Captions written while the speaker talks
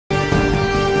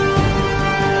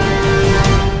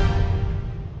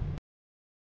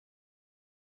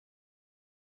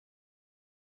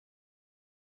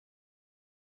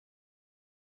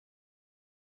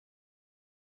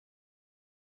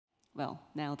Well,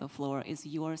 now the floor is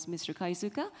yours, Mr.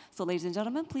 Kaizuka. So ladies and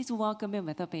gentlemen, please welcome him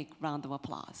with a big round of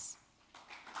applause.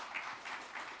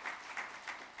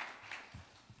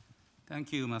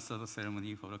 Thank you, Master of the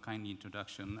Ceremony, for a kind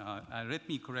introduction. Let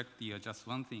me correct just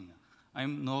one thing.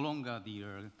 I'm no longer the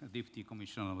Deputy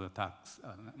Commissioner of the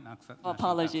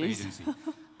Apologies. Agency,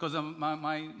 because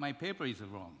my paper is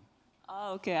wrong.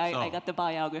 Oh, okay, I got the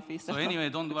biography. So anyway,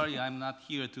 don't worry, I'm not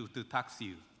here to tax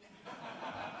you.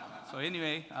 So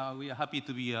anyway, we are happy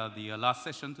to be the last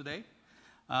session today.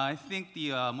 I think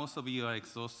most of you are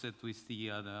exhausted with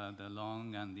the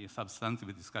long and the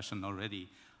substantive discussion already.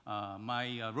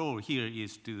 My role here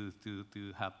is to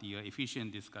have the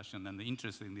efficient discussion and the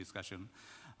interesting discussion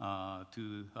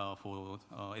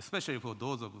especially for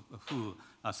those who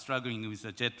are struggling with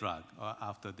the jet lag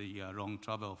after the long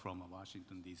travel from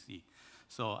Washington, D.C.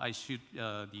 So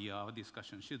our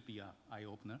discussion should be an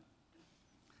eye-opener.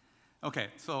 Okay,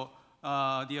 so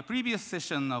the previous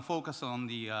session focused on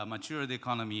the matured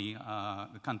economy,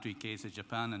 the country case of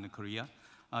Japan and Korea.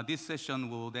 This session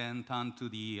will then turn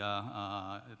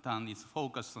its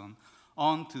focus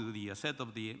onto the set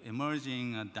of the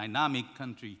emerging dynamic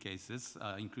country cases,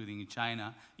 including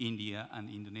China, India, and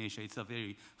Indonesia. It's a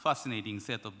very fascinating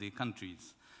set of the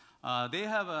countries. They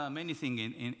have many things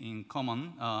in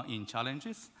common in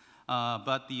challenges,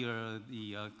 but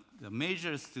the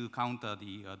measures to counter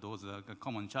those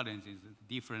common challenges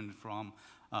different from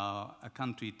a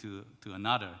country to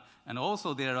another. And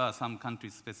also there are some country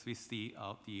specificity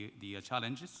of the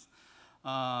challenges.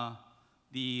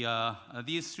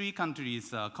 These three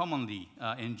countries commonly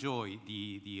enjoy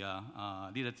the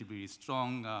relatively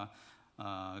strong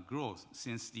growth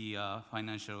since the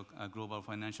global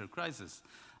financial crisis.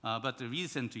 But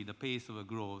recently, the pace of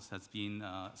growth has been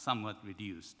somewhat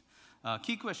reduced.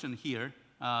 Key question here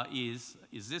is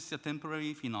this a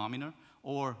temporary phenomenon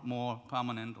or more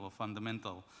permanent or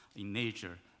fundamental in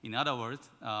nature? In other words,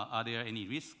 are there any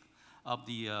risks of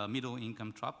the middle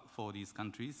income trap for these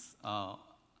countries?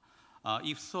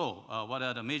 If so, what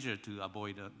are the measures to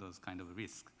avoid those kind of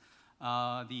risks?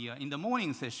 In the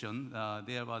morning session,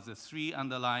 there was three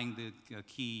underlying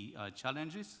key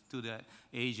challenges to the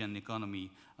Asian economy,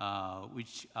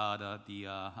 which are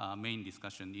the main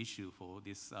discussion issue for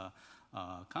this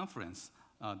conference.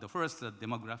 The first,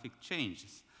 demographic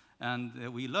changes. And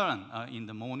we learned in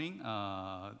the morning,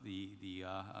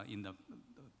 in the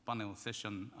panel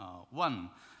session 1,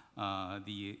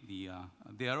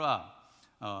 there are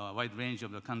a wide range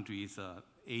of the countries,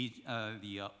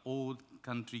 the old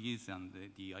countries and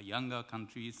the younger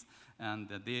countries, and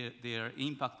their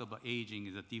impact of aging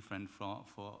is different for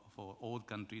old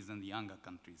countries and the younger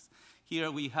countries. Here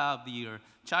we have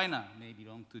China may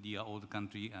belong to the old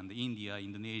country, and India,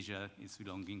 Indonesia is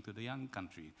belonging to the young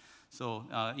country. So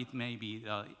it may be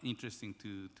interesting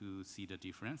to see the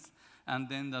difference. And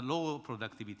then the low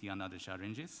productivity and other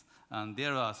challenges. And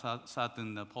there are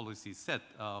certain policies set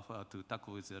to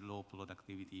tackle with the low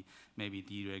productivity, maybe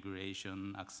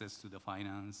deregulation, access to the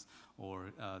finance,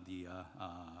 or the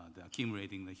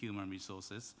accumulating the human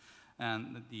resources.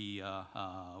 And we are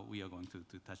going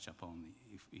to touch upon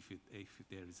if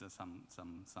there is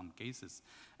some cases.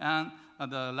 And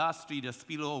the lastly, the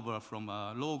spillover from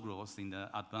low growth in the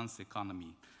advanced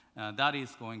economy. That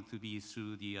is going to be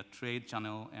through the trade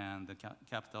channel and the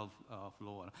capital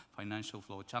flow, financial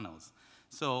flow channels.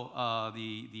 So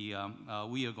we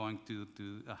are going to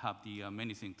have the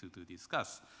many things to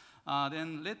discuss.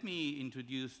 Then let me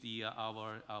introduce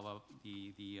our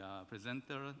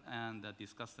presenter and the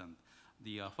discussant.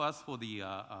 First, for the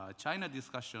China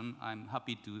discussion, I'm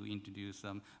happy to introduce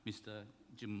Mr.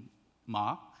 Jim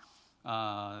Ma.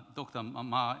 Dr.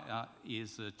 Ma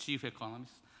is Chief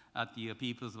Economist at the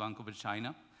People's Bank of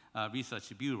China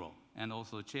Research Bureau, and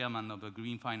also chairman of the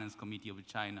Green Finance Committee of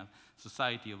China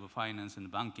Society of Finance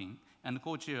and Banking, and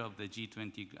co-chair of the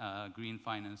G20 Green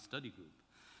Finance Study Group.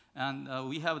 And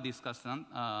we have a discussant,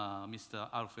 Mr.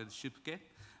 Alfred Schipke,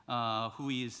 who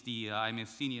is I'm a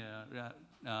senior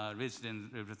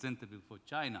resident representative for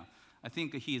China. I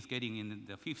think he is getting in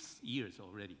the 5th years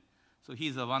already. So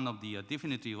he's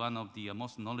definitely one of the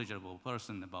most knowledgeable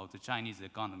person about the Chinese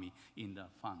economy in the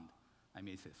fund, I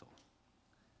may say so.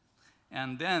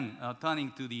 And then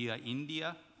turning to the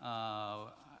India,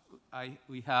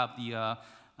 we have the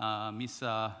Miss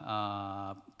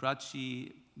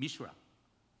Prachi Mishra.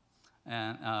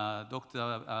 And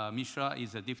Dr. Mishra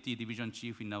is a Deputy Division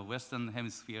Chief in the Western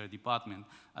Hemisphere Department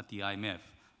at the IMF.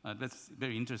 That's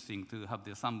very interesting to have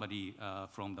somebody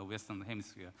from the Western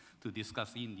Hemisphere to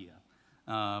discuss India.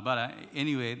 But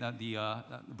anyway,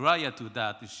 prior to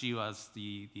that, she was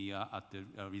at the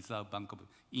Reserve Bank of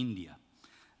India.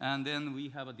 And then we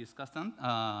have a discussant,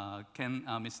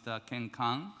 Mr.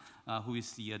 Kang, who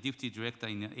is the Deputy Director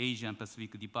in the Asia and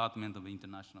Pacific Department of the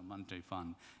International Monetary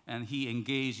Fund. And he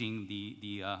engaged in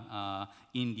the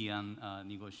Indian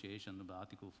negotiation of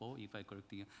Article 4, if I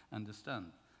correctly understand,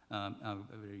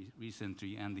 very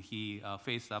recently. And he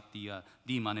faced up the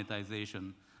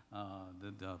demonetization,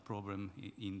 the problem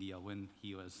in India when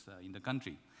he was in the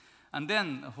country. And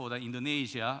then for the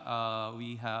Indonesia,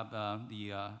 we have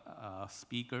the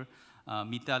speaker,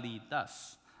 Mitali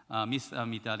Das. Ms.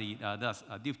 Mitali Das,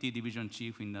 Deputy Division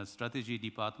Chief in the Strategy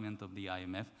Department of the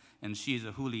IMF, and she is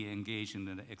fully engaged in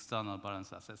the external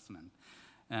balance assessment.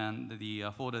 And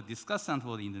for the discussant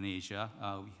for Indonesia,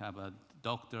 we have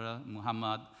Dr.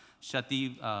 Muhamad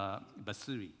Chatib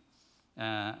Basri,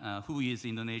 who is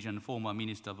Indonesian former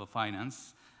Minister of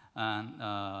Finance,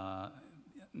 and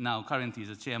now currently is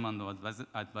the chairman of the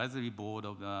advisory board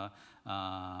of the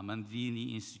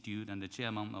Mandiri Institute and the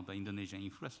chairman of the Indonesian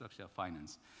Infrastructure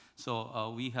Finance.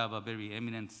 So we have a very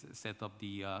eminent set of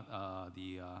the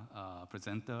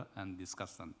presenter and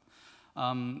discussant.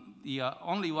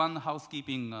 Only one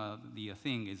housekeeping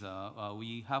thing is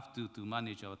we have to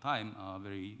manage our time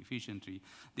very efficiently.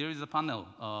 There is a panel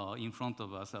in front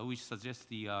of us which suggests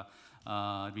the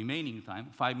remaining time,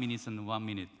 5 minutes and 1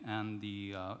 minute. And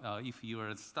if you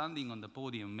are standing on the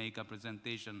podium, make a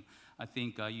presentation, I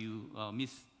think you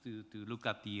miss to look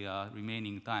at the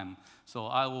remaining time. So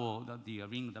I will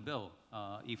ring the bell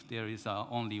if there is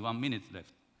only 1 minute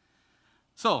left.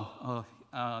 So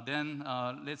then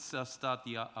let's start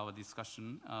our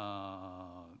discussion.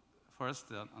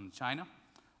 First on China.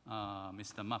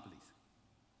 Mr. Ma, please.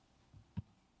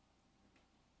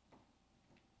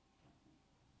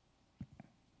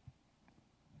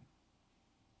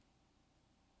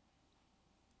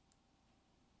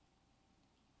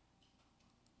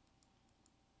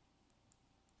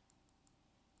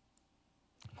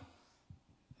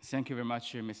 Thank you very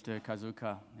much, Mr.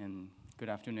 Kaizuka, and good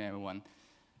afternoon, everyone.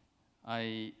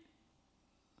 I'd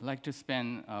like to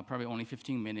spend probably only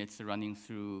 15 minutes running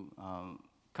through a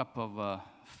couple of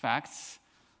facts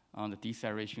on the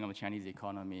deceleration of the Chinese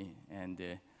economy, and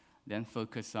then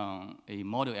focus on a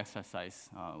model exercise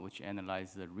which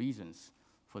analyzes the reasons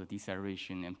for the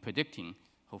deceleration and predicting,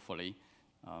 hopefully,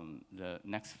 the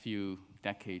next few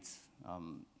decades,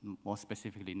 more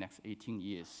specifically next 18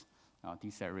 years,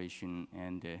 deceleration,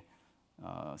 and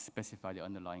specify the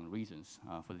underlying reasons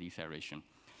for the deceleration.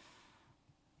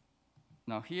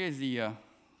 Now, here's the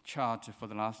chart for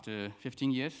the last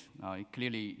 15 years.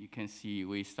 Clearly, you can see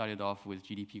we started off with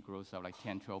GDP growth of like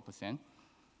 10–12%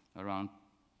 around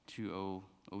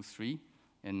 2003,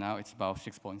 and now it's about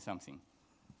 6 point something.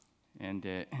 And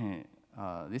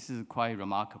this is quite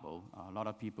remarkable. A lot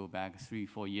of people back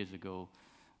 3–4 years ago,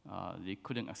 they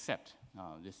couldn't accept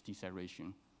this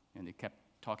deceleration. And they kept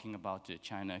talking about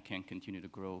China can continue to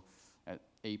grow at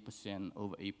 8%,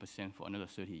 over 8% for another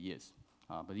 30 years.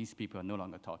 But these people are no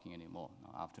longer talking anymore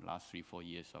after the last 3–4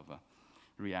 years of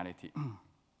reality.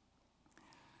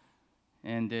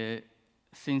 And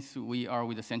since we are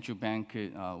with the central bank,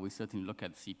 we certainly look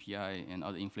at CPI and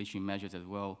other inflation measures as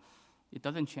well. It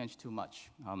doesn't change too much.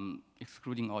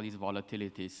 Excluding all these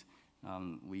volatilities,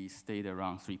 we stayed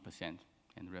around 3%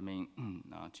 and remain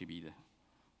to be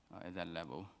at that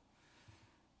level.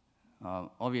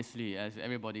 Obviously, as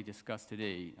everybody discussed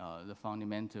today,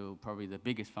 probably the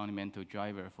biggest fundamental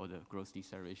driver for the growth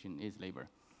deceleration is labor.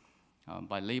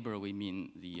 By labor, we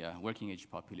mean the working age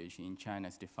population in China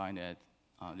is defined as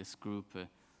this group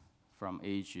from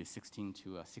age 16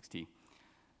 to 60.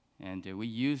 And we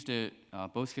used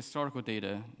both historical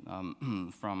data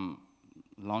from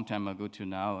a long time ago to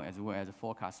now, as well as a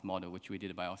forecast model, which we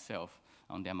did by ourselves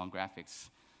on demographics.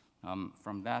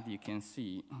 From that, you can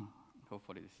see,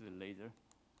 hopefully this is a laser,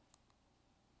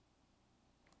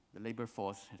 the labor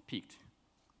force has peaked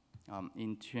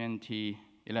in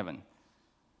 2011.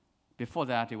 Before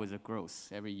that, it was a growth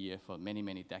every year for many,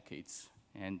 many decades.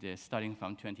 And starting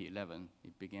from 2011,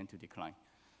 it began to decline.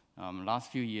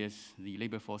 Last few years, the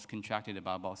labor force contracted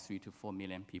about 3 to 4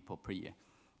 million people per year.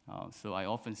 So I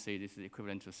often say this is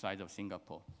equivalent to the size of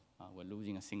Singapore. We're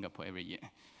losing a Singapore every year.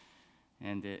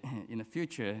 And in the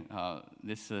future,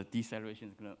 this deceleration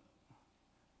is going to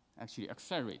actually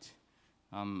accelerate.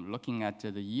 Looking at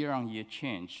the year-on-year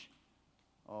change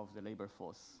of the labor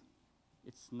force,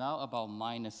 it's now about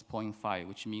minus 0.5,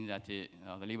 which means that the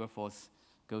labor force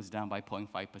goes down by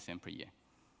 0.5% per year.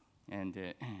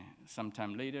 And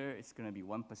sometime later, it's going to be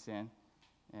 1%.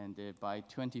 And by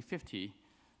 2050,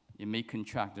 it may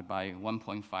contract by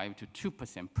 1.5 to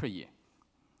 2% per year,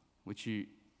 which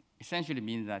essentially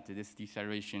means that this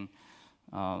deceleration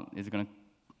is going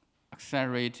to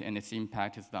accelerate, and its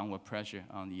impact is downward pressure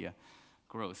on the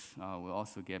growth will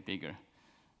also get bigger.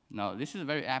 Now, this is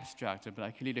very abstract, but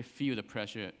I clearly feel the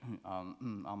pressure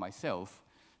on myself.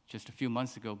 Just a few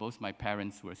months ago, both my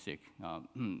parents were sick.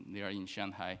 They are in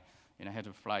Shanghai, and I had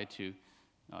to fly to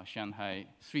Shanghai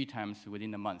 3 times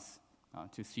within a month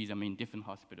to see them in different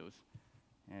hospitals.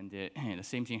 And the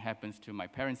same thing happens to my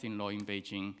parents-in-law in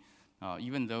Beijing.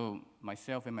 Even though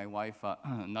myself and my wife are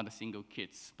not a single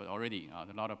kids, but already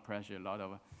a lot of pressure, a lot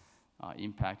of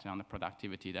impact on the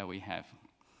productivity that we have.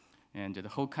 And the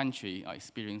whole country are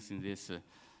experiencing this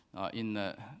in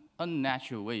an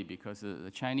unnatural way because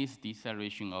the Chinese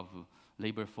deceleration of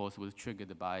labor force was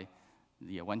triggered by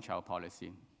the one-child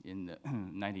policy in the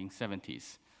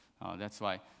 1970s. That's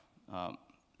why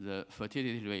the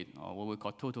fertility rate, or what we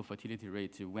call total fertility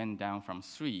rate, went down from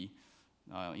 3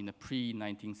 in the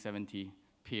pre-1970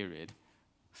 period,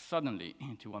 suddenly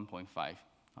to 1.5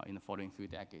 in the following few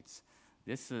decades.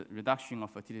 This reduction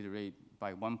of fertility rate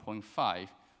by 1.5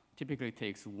 typically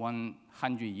takes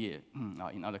 100 years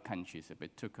in other countries, but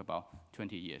it took about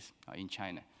 20 years in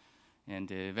China. And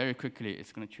very quickly,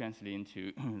 it's going to translate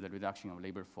into the reduction of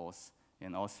labor force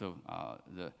and also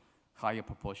the higher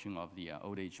proportion of the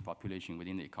old age population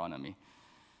within the economy.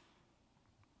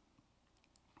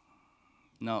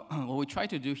 Now, what we try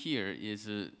to do here is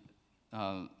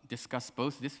discuss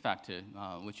both this factor,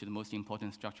 which is the most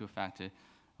important structural factor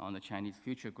on the Chinese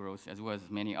future growth, as well as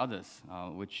many others,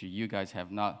 which you guys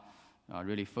have not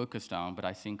really focused on, but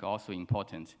I think also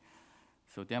important.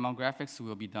 So demographics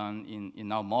will be done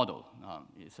in our model.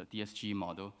 It's a DSG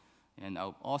model. And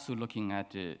I'm also looking at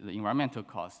the environmental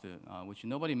cost, which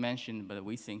nobody mentioned, but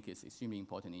we think is extremely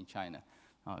important in China.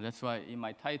 That's why in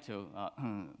my title,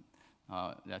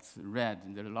 that's red,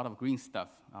 and there's a lot of green stuff.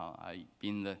 I've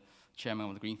been the chairman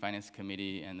of the Green Finance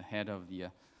Committee and head of the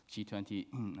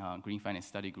G20 Green Finance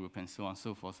Study Group and so on and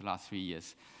so forth the last 3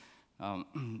 years.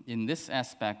 In this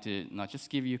aspect, now just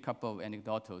give you a couple of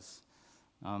anecdotes.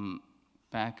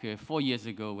 Back 4 years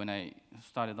ago when I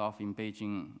started off in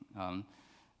Beijing,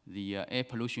 the air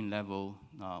pollution level,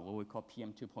 what we call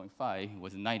PM 2.5,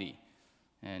 was 90.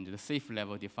 And the safe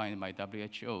level defined by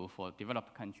WHO for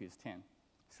developed countries is 10.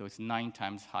 So it's 9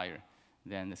 times higher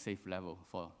than the safe level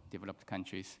for developed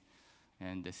countries.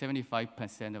 And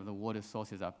 75% of the water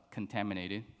sources are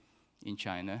contaminated in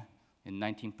China, and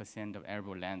 19% of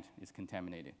arable land is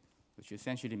contaminated, which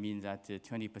essentially means that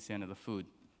 20% of the food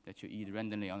that you eat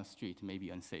randomly on the street may be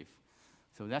unsafe.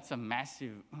 So that's a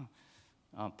massive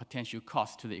potential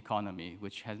cost to the economy,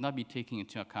 which has not been taken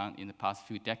into account in the past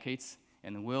few decades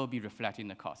and will be reflecting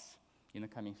the costs in the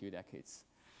coming few decades.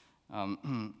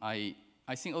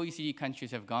 I think OECD countries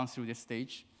have gone through this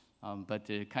stage, but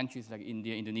countries like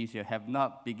India, Indonesia have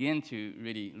not begun to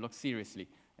really look seriously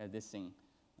at this thing.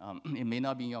 It may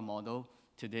not be in your model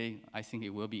today. I think it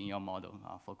will be in your model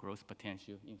for growth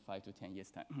potential in 5 to 10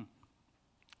 years' time.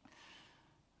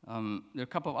 There are a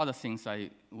couple of other things I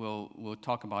will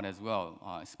talk about as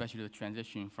well, especially the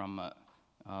transition from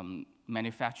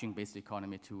manufacturing-based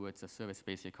economy towards a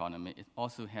service-based economy. It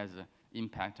also has an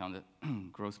impact on the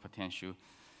growth potential.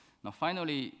 Now,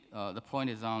 finally, the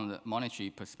point is on the monetary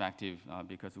perspective,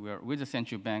 because with the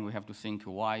central bank, we have to think,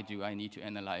 why do I need to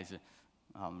analyze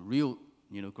real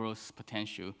growth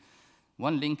potential?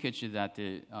 One linkage is that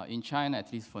in China,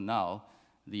 at least for now,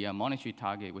 the monetary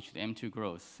target, which is M2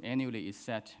 growth, annually is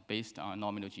set based on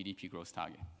nominal GDP growth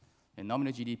target. And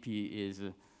nominal GDP is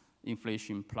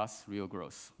inflation plus real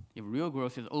growth. If real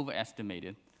growth is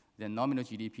overestimated, then nominal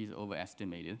GDP is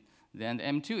overestimated, then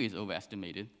M2 is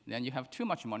overestimated, then you have too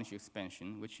much monetary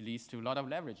expansion, which leads to a lot of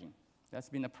leveraging. That's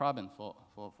been a problem for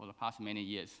the past many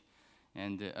years.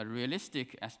 And a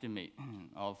realistic estimate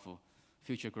of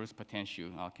future growth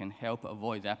potential can help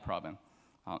avoid that problem.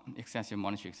 Excessive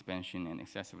monetary expansion and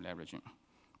excessive leveraging.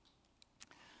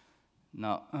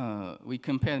 Now, we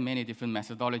compared many different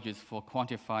methodologies for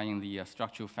quantifying the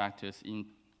structural factors in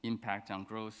impact on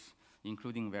growth,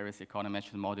 including various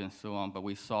econometric models and so on, but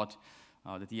we thought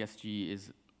the DSG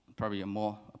is probably a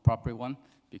more appropriate one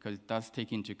because it does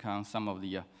take into account some of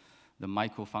the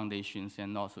micro foundations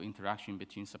and also interaction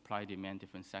between supply, demand,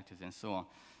 different sectors, and so on.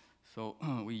 So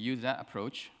we use that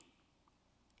approach.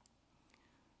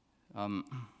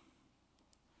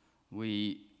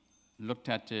 We looked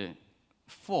at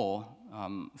 4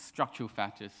 structural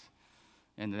factors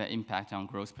and their impact on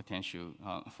growth potential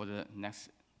for the next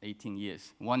 18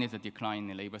 years. One is a decline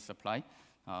in labor supply,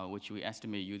 which we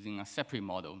estimate using a separate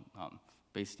model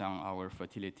based on our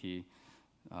fertility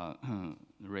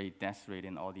rate, death rate,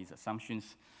 and all these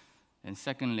assumptions. And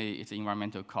secondly, it's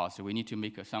environmental cost. So we need to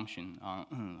make assumption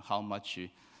on how much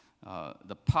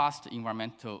the past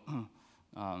environmental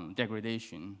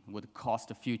degradation would cost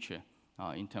the future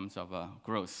in terms of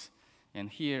growth. And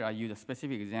here I use a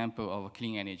specific example of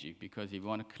clean energy, because if you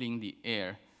want to clean the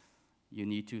air, you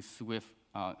need to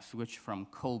switch from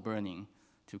coal burning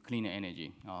to cleaner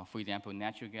energy. For example,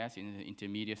 natural gas in the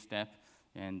intermediate step,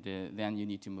 and then you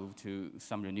need to move to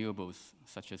some renewables,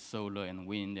 such as solar and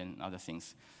wind and other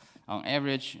things. On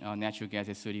average, natural gas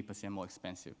is 30% more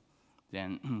expensive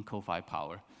than coal-fired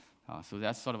power. So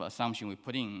that's sort of an assumption we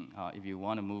put in. If you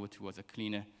want to move towards a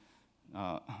cleaner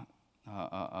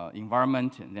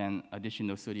environment, then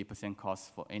additional 30%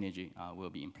 cost for energy will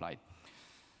be implied.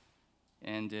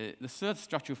 And the third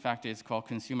structural factor is called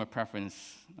consumer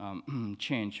preference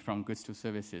change from goods to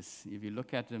services. If you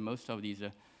look at most of these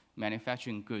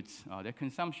manufacturing goods, their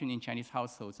consumption in Chinese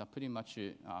households are pretty much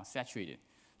saturated.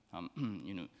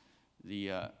 You know,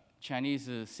 the Chinese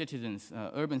citizens,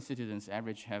 urban citizens,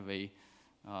 average have a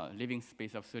living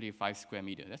space of 35 square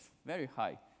meters. That's very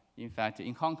high. In fact,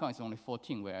 in Hong Kong, it's only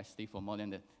 14, where I stayed for more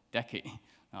than a decade.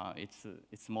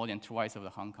 It's more than twice of the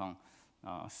Hong Kong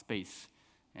space.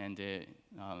 And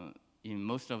in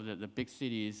most of the big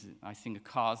cities, I think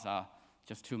cars are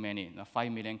just too many.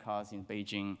 5 million cars in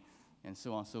Beijing, and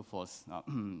so on and so forth.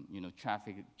 You know,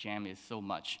 traffic jam is so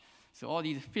much. So all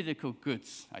these physical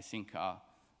goods, I think, are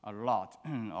a lot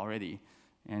already.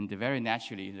 And very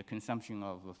naturally, the consumption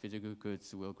of physical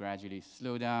goods will gradually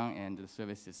slow down, and the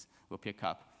services will pick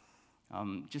up.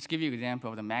 Just give you an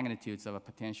example of the magnitudes of a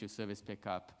potential service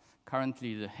pickup.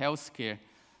 Currently, the healthcare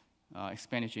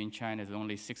expenditure in China is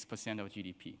only 6% of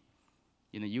GDP.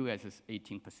 In the US, it's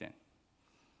 18%.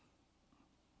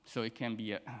 So it can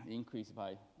be increased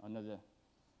by another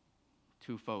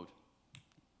twofold.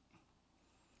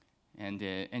 And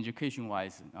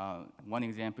education-wise, one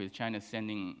example is China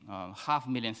sending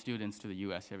 500,000 students to the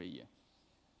US every year.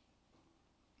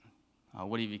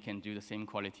 What if we can do the same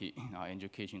quality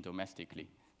education domestically?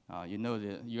 You know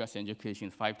the US education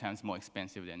is 5 times more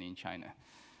expensive than in China.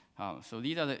 So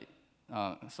these are the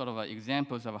sort of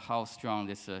examples of how strong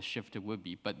this shift would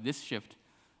be. But this shift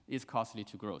is costly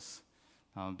to growth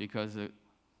because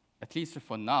at least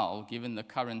for now, given the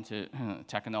current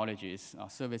technologies,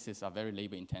 services are very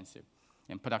labor intensive,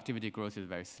 and productivity growth is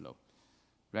very slow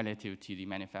relative to the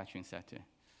manufacturing sector.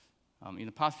 In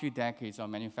the past few decades, our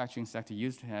manufacturing sector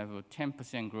used to have a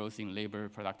 10% growth in labor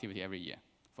productivity every year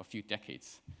for a few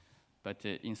decades. But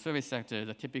in service sector,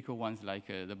 the typical ones like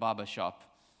the barber shop,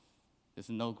 there's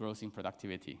no growth in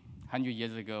productivity. 100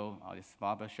 years ago, this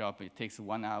barber shop, it takes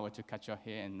 1 hour to cut your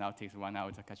hair, and now it takes 1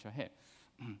 hour to cut your hair.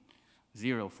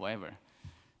 0 forever.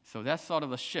 So that sort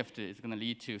of a shift is going to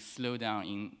lead to slowdown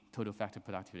in total factor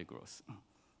productivity growth.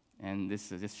 And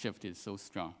this shift is so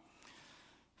strong.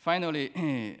 Finally,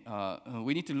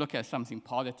 we need to look at something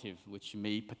positive which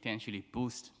may potentially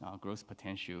boost our growth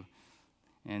potential.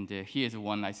 And here's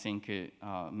one I think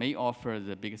may offer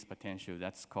the biggest potential.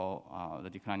 That's called the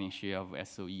declining share of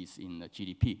SOEs in the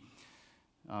GDP.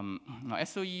 Now,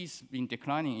 SOEs been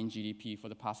declining in GDP for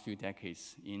the past few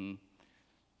decades. In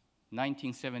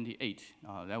 1978,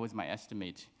 that was my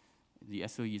estimate, the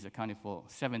SOEs accounted for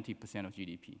 70% of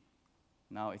GDP.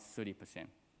 Now it's 30%.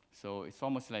 So it's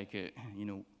almost like,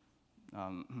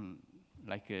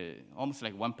 almost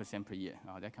like 1% per year,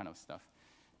 that kind of stuff.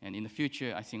 And in the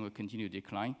future, I think will continue to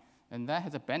decline. And that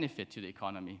has a benefit to the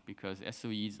economy because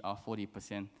SOEs are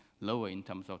 40% lower in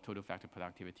terms of total factor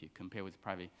productivity compared with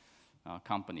private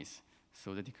companies.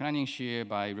 So the declining share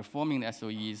by reforming the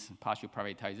SOEs, partial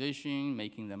privatization,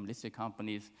 making them listed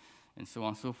companies, and so on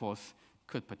and so forth,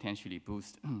 could potentially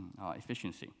boost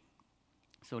efficiency.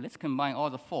 So let's combine all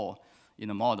the 4 in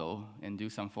a model and do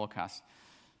some forecasts.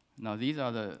 Now, these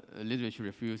are the literature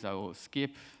reviews I will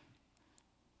skip.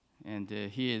 And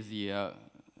here is the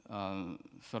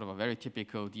sort of a very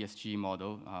typical DSG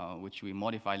model, which we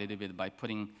modify a little bit by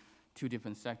putting 2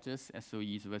 different sectors,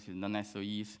 SOEs versus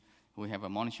non-SOEs. We have a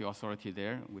monetary authority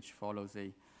there, which follows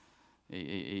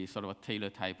a sort of a Taylor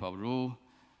type of rule.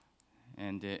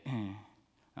 And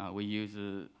we use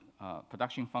a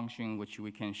production function, which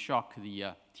we can shock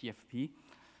the TFP.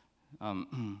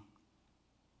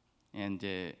 And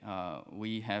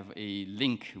we have a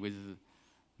link with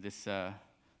this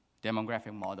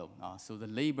demographic model. So the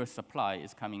labor supply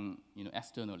is coming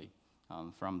externally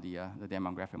from the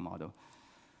demographic model.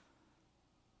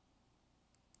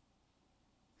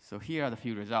 So here are the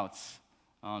few results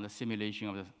on the simulation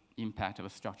of the impact of a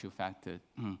structural factor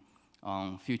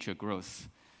on future growth.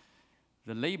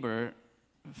 The labor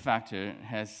factor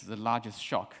has the largest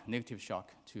shock, negative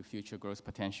shock, to future growth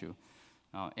potential.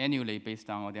 Annually, based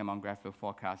on our demographic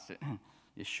forecast,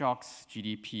 it shocks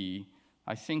GDP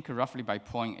I think roughly by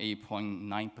 0.8,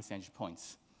 0.9 percentage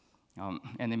points.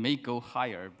 And it may go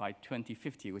higher by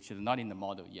 2050, which is not in the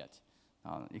model yet.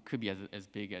 It could be as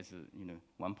big as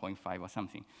 1.5 or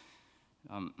something.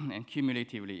 And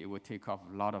cumulatively, it will take off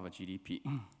a lot of GDP.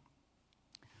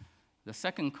 The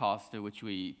second cost, which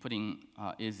we put in,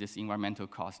 is this environmental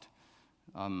cost.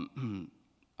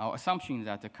 Our assumption is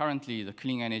that currently the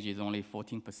clean energy is only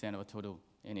 14% of total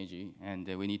energy, and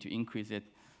we need to increase it.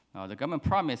 The government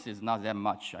promise is not that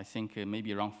much. I think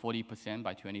maybe around 40%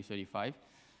 by 2035.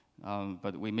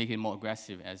 But we make it more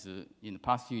aggressive as in the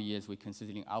past few years, we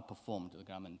consistently outperformed the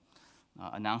government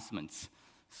announcements.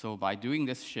 So by doing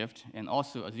this shift and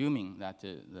also assuming that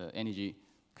the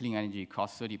clean energy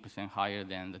costs 30% higher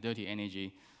than the dirty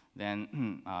energy,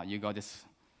 then you got this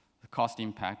cost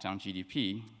impact on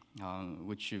GDP,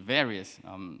 which varies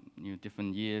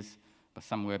different years, but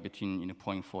somewhere between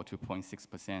 0.4 to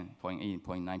 0.6%, 0.8,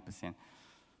 0.9%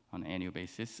 on an annual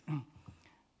basis.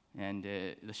 And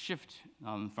the shift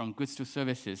from goods to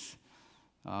services,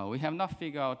 we have not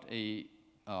figured out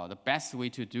the best way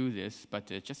to do this,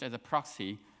 but just as a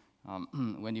proxy,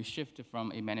 when you shift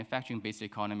from a manufacturing-based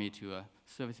economy to a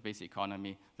service-based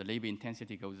economy, the labor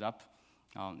intensity goes up,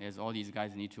 as all these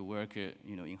guys need to work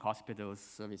in hospitals,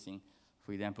 servicing,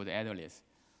 for example, the elderly.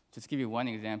 Just give you one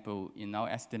example, in our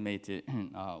estimate,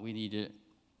 we need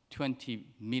 20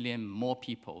 million more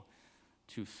people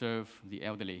to serve the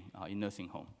elderly in nursing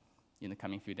home in the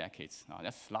coming few decades.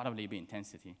 That's a lot of labor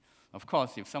intensity. Of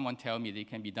course, if someone tells me they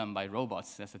can be done by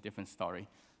robots, that's a different story.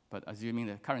 But assuming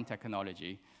the current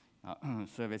technology,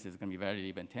 service is going to be very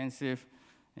labor intensive,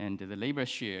 and the labor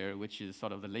share, which is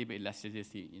sort of the labor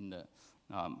elasticity in the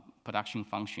production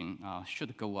function,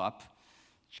 should go up.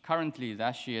 Currently,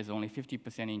 that share is only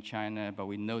 50% in China, but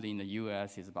we know that in the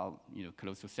US it's about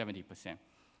close to 70%,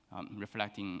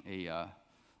 reflecting a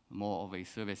more of a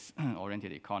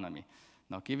service-oriented economy.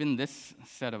 Now, given this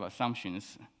set of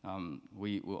assumptions,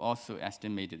 we will also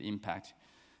estimate the impact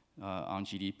on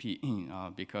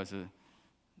GDP because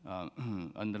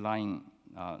underlying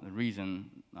reason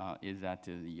is that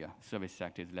the service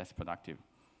sector is less productive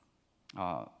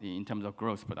in terms of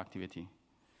gross productivity.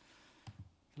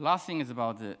 The last thing is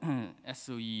about the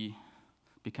SOE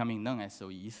becoming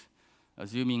non-SOEs,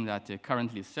 assuming that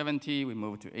currently 70, we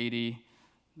move to 80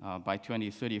 by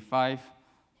 2035.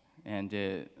 And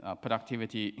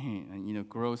productivity,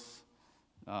 growth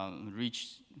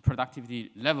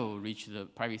productivity level reach the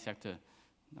private sector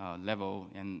level,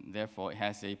 and therefore it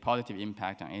has a positive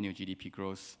impact on annual GDP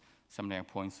growth, something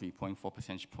like 0.3, 0.4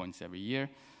 percentage points every year.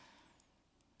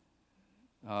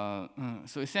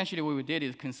 So essentially what we did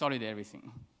is consolidate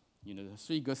everything. The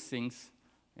three good things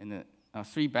and the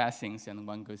three bad things and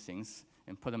one good things,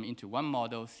 and put them into one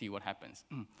model, see what happens.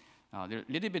 They're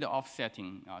a little bit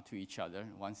offsetting to each other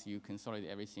once you consolidate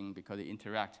everything because they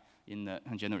interact in the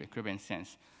general equivalent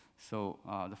sense. So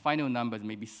the final numbers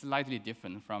may be slightly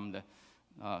different from the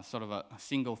sort of a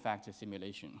single factor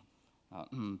simulation.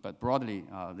 But broadly,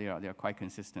 they are quite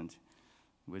consistent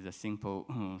with a simple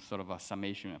sort of a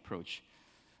summation approach.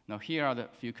 Now here are the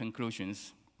few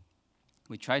conclusions.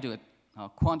 We try to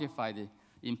quantify the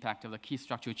impact of the key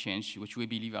structural change, which we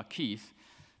believe are keys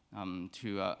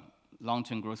to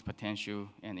long-term growth potential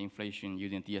and inflation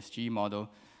using DSG model.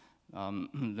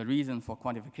 The reason for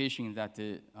quantification is that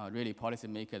really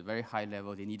policymakers at very high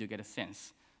level, they need to get a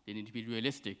sense. They need to be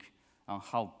realistic on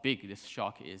how big this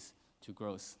shock is to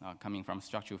growth coming from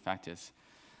structural factors.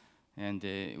 And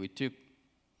we took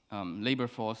labor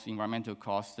force, environmental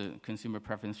cost, consumer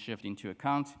preference shift into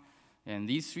account. And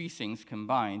these three things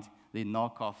combined, they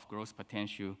knock off growth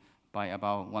potential by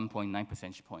about 1.9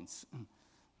 percentage points.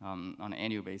 On an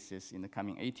annual basis in the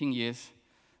coming 18 years.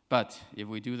 But if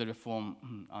we do the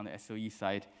reform on the SOE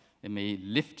side, it may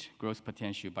lift growth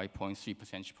potential by 0.3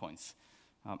 percentage points.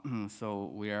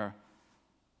 So we are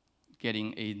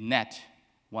getting a net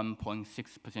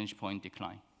 1.6 percentage point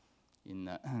decline in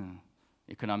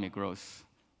economic growth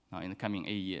in the coming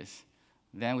 8 years.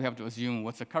 Then we have to assume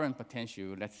what's the current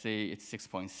potential. Let's say it's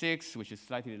 6.6, which is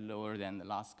slightly lower than the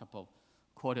last couple of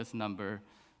quarters number.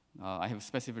 I have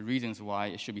specific reasons why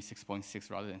it should be 6.6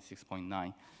 rather than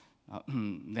 6.9.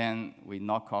 Then we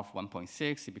knock off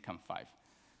 1.6, it becomes 5.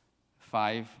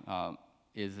 5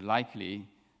 is likely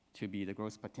to be the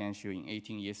growth potential in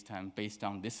 18 years' time based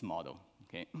on this model.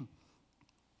 Okay.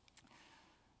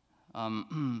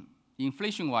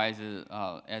 Inflation-wise,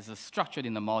 as structured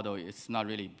in the model, it's not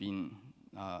really been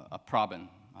a problem.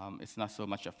 It's not so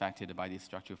much affected by these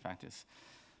structural factors.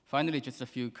 Finally, just a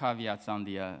few caveats on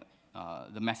the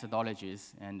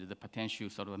methodologies and the potential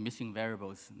sort of missing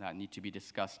variables that need to be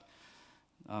discussed.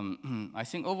 I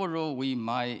think overall we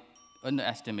might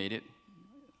underestimated,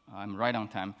 I'm right on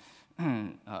time,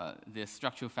 the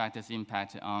structural factors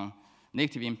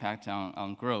negative impact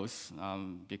on growth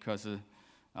because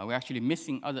we're actually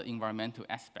missing other environmental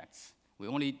aspects. We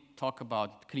only talk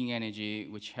about clean energy,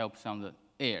 which helps on the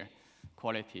air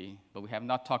quality, but we have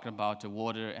not talked about the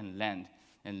water and land.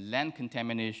 And land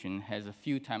contamination has a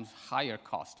few times higher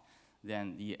cost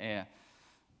than the air.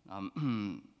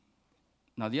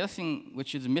 Now, the other thing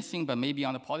which is missing, but maybe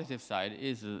on the positive side,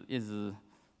 is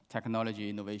technology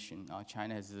innovation.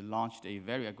 China has launched a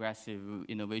very aggressive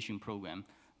innovation program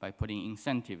by putting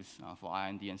incentives for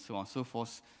R&D and so on and so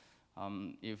forth.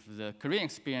 If the Korean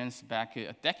experience back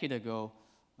a decade ago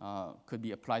could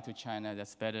be applied to China,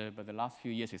 that's better, but the last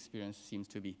few years' experience seems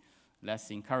to be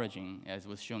less encouraging, as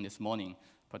was shown this morning.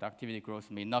 Productivity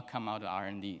growth may not come out of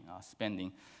R&D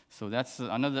spending. So that's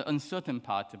another uncertain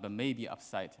part, but maybe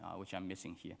upside, which I'm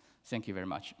missing here. Thank you very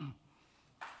much.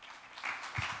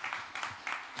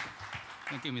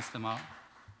 Thank you, Mr. Mao.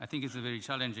 I think it's very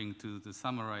challenging to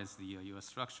summarize your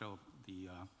structural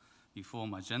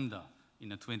reform agenda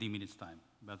in a 20 minutes time,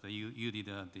 but you did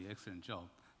the excellent job.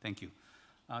 Thank you.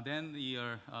 Then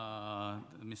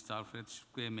Mr. Alfred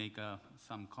Schipke make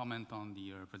some comment on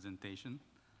the presentation.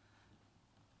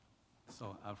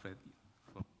 So, Alfred.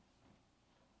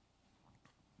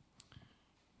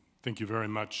 Thank you very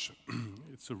much.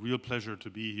 It's a real pleasure to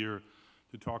be here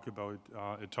to talk about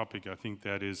a topic I think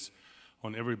that is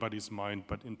on everybody's mind,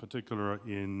 but in particular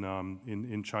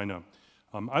in China.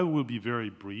 I will be very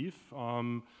brief.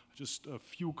 Just a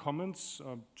few comments,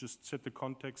 just set the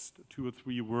context, 2 or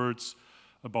 3 words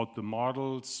about the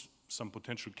models, some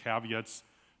potential caveats,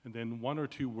 and then 1 or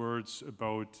 2 words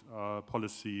about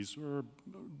policies or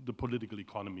the political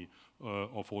economy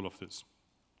of all of this.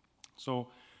 So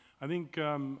I think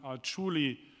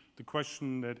truly the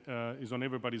question that is on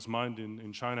everybody's mind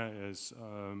in China, as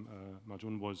Ma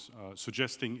Jun was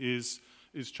suggesting, is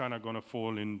China going to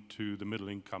fall into the middle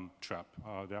income trap?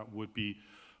 That would be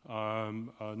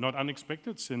not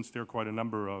unexpected, since there are quite a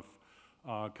number of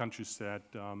countries that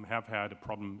have had a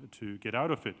problem to get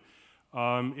out of it.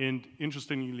 And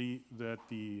interestingly, that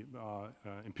the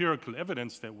empirical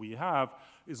evidence that we have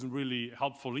isn't really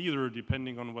helpful either,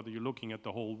 depending on whether you're looking at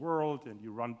the whole world and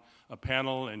you run a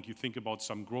panel and you think about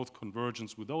some growth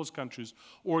convergence with those countries,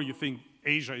 or you think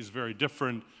Asia is very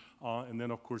different, and then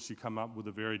of course you come up with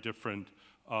a very different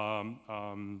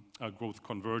growth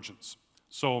convergence.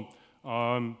 So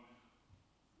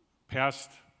past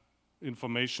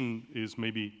information is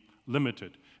maybe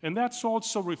limited. And that's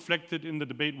also reflected in the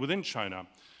debate within China.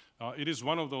 It is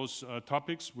one of those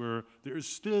topics where there is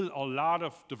still a lot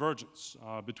of divergence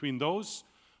between those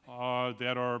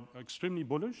that are extremely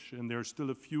bullish, and there are still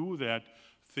a few that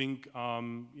think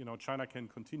China can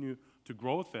continue to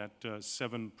grow at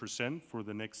 7% for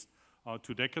the next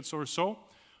 2 decades or so.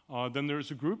 Then there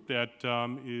is a group that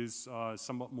is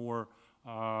somewhat more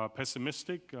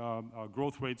pessimistic,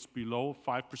 growth rates below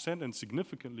 5% and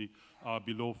significantly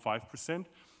below 5%.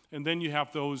 And then you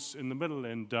have those in the middle,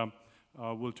 and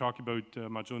we'll talk about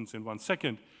Ma Jun's in 1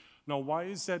 second. Now, why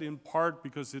is that? In part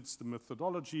because it's the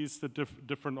methodologies that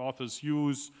different authors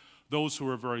use. Those who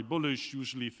are very bullish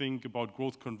usually think about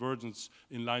growth convergence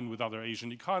in line with other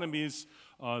Asian economies.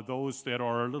 Those that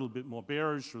are a little bit more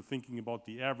bearish are thinking about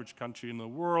the average country in the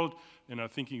world and are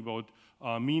thinking about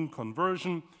mean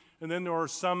conversion. And then there are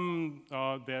some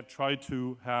that try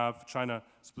to have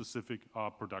China-specific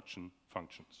production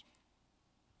functions.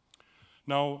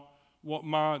 Now, what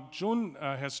Ma Jun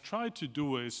has tried to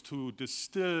do is to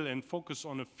distill and focus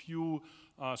on a few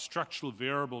structural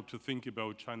variables to think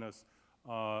about China's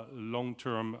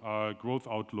long-term growth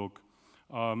outlook,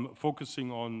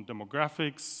 focusing on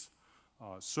demographics,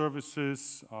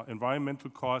 services, environmental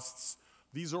costs.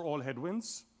 These are all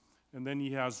headwinds. And then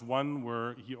he has one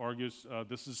where he argues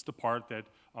this is the part that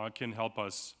can help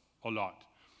us a lot.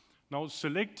 Now,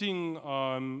 selecting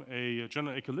a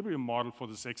general equilibrium model for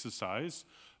this exercise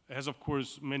has, of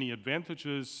course, many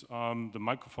advantages. The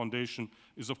micro foundation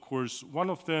is, of course, one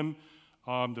of them.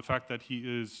 The fact that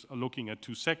he is looking at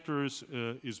 2 sectors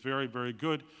is very, very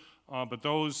good. But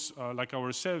those, like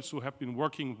ourselves, who have been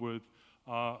working with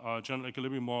general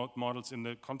equilibrium models in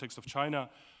the context of China,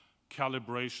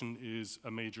 calibration is a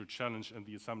major challenge, and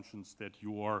the assumptions that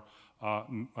you are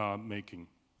making.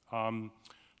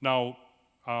 Now,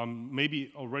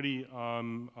 maybe already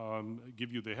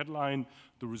give you the headline.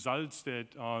 The results that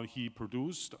he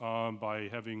produced by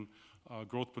having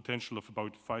growth potential of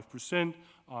about 5%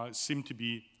 seem to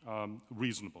be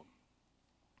reasonable.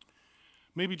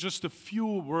 Maybe just a few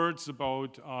words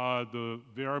about the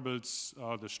variables,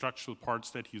 the structural parts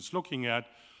that he's looking at.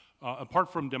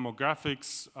 Apart from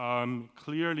demographics,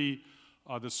 clearly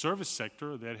the service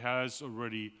sector that has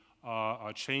already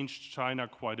changed China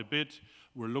quite a bit.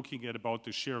 We're looking at about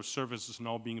the share of services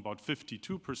now being about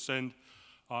 52%.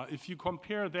 If you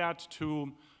compare that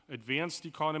to advanced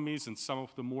economies and some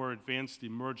of the more advanced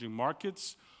emerging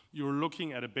markets, you're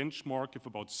looking at a benchmark of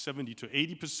about 70 to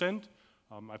 80%.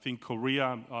 I think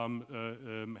Korea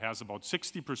has about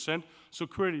 60%, so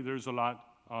clearly there's a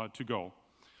lot to go.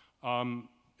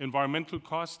 Environmental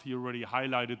costs, he already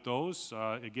highlighted those.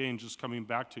 Again, just coming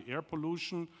back to air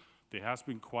pollution, there has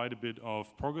been quite a bit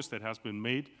of progress that has been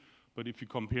made, but if you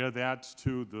compare that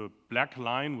to the black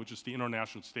line, which is the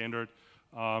international standard,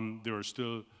 there are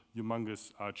still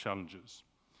humongous challenges.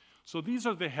 So these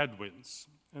are the headwinds.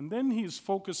 And then he's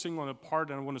focusing on a part,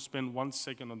 and I want to spend 1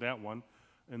 second on that one,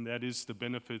 and that is the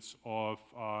benefits of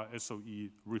SOE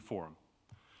reform.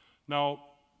 Now,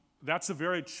 that's a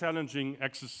very challenging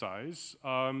exercise.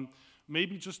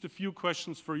 Maybe just a few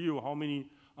questions for you. How many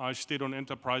state-owned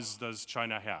enterprises does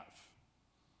China have?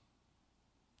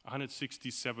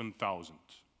 167,000.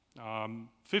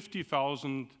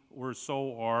 50,000 or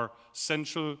so are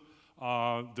central.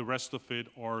 The rest of it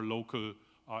are local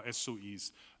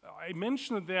SOEs. I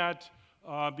mentioned that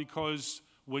because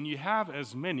when you have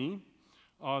as many,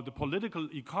 the political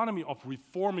economy of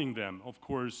reforming them, of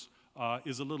course,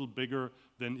 is a little bigger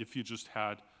than if you just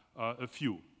had a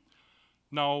few.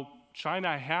 Now,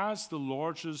 China has the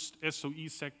largest SOE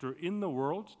sector in the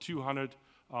world, 200%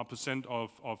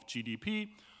 of GDP.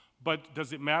 But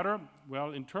does it matter?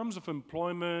 Well, in terms of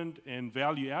employment and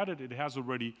value added, it has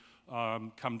already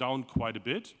come down quite a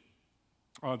bit.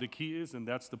 The key is, and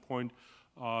that's the point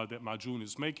that Majun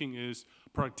is making, is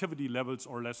productivity levels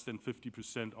are less than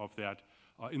 50% of that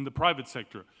in the private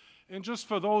sector. And just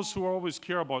for those who always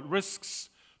care about risks,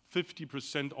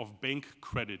 50% of bank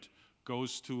credit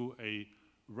goes to a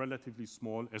relatively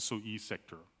small SOE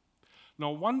sector.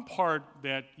 Now, one part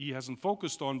that he hasn't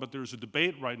focused on, but there's a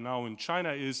debate right now in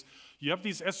China, is you have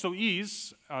these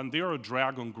SOEs, and they're a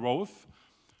drag on growth.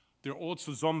 They're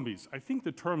also zombies. I think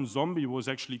the term zombie was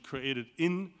actually created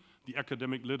in the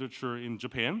academic literature in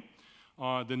Japan.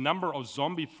 The number of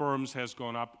zombie firms has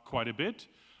gone up quite a bit.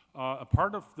 A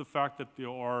part of the fact that they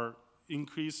are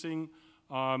increasing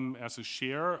as a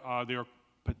share, they are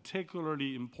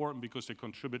particularly important because they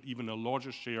contribute even a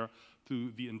larger share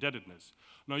to the indebtedness.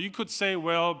 Now, you could say,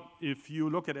 well, if you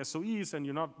look at SOEs and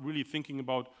you're not really thinking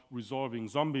about resolving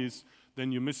zombies,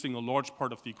 then you're missing a large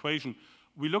part of the equation.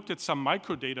 We looked at some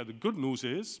microdata. The good news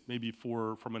is, maybe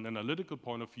from an analytical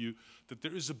point of view, that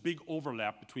there is a big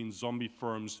overlap between zombie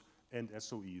firms and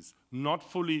SOEs. Not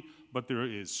fully, but there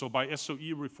is. So by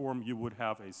SOE reform, you would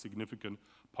have a significant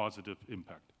positive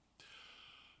impact.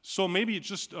 So maybe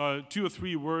just 2 or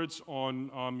 3 words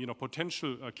on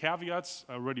potential caveats.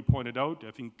 I already pointed out, I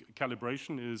think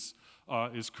calibration is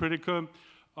critical.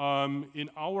 In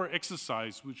our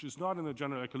exercise, which is not in the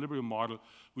general equilibrium model,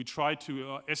 we try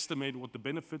to estimate what the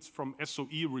benefits from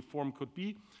SOE reform could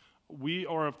be. We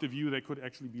are of the view they could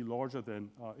actually be larger than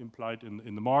implied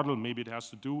in the model. Maybe it has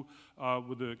to do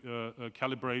with the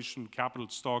calibration, capital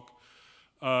stock.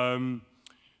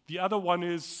 The other one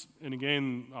is, and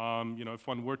again, if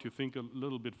one were to think a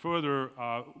little bit further,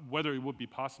 whether it would be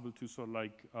possible to sort of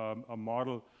like a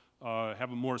model,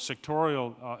 have a more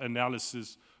sectorial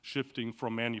analysis shifting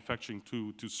from manufacturing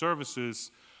to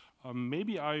services.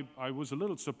 Maybe I was a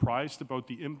little surprised about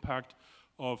the impact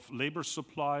of labor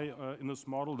supply in this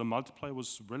model. The multiplier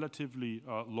was relatively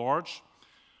large.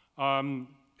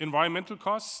 Environmental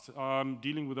costs,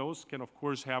 dealing with those can of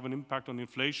course have an impact on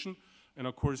inflation. And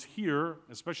of course here,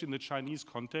 especially in the Chinese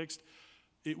context,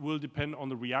 it will depend on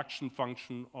the reaction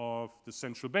function of the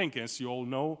central bank. As you all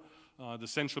know, the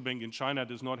central bank in China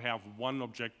does not have one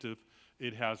objective,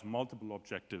 it has multiple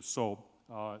objectives. So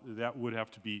that would have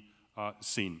to be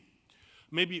seen.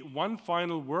 Maybe one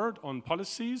final word on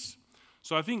policies.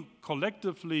 So I think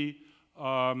collectively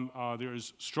there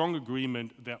is strong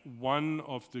agreement that one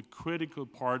of the critical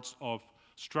parts of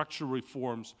structural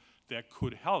reforms that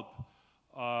could help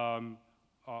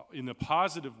in a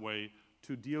positive way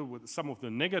to deal with some of the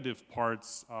negative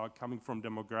parts coming from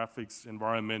demographics,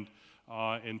 environment,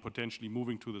 and potentially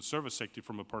moving to the service sector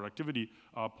from a productivity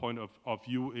point of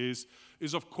view is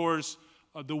of course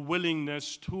the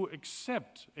willingness to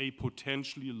accept a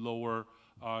potentially lower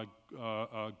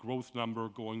growth number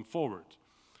going forward.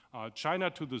 China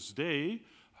to this day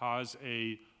has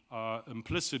a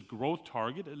implicit growth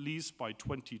target, at least by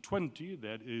 2020,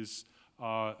 that is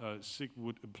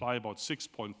would imply about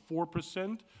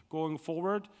 6.4% going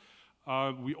forward.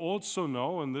 We also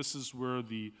know, and this is where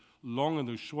the long and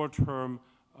the short term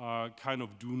kind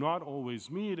of do not always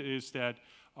meet is that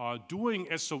doing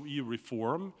SOE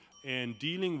reform and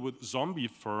dealing with zombie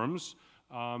firms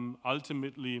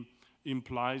ultimately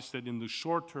implies that in the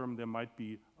short term there might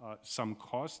be some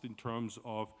cost in terms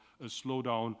of a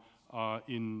slowdown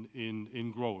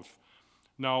in growth.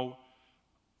 Now,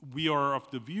 we are of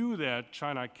the view that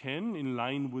China can, in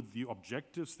line with the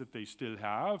objectives that they still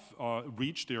have,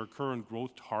 reach their current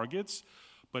growth targets.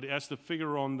 But as the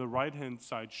figure on the right-hand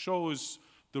side shows,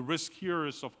 the risk here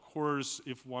is, of course,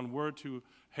 if one were to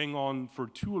hang on for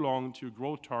too long to a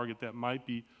growth target that might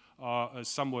be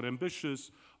somewhat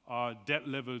ambitious, debt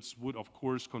levels would, of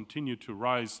course, continue to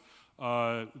rise.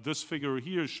 This figure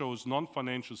here shows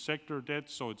non-financial sector debt,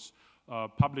 so it's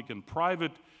public and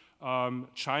private.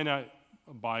 China,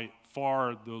 by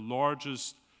far the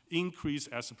largest increase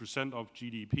as a percent of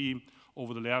GDP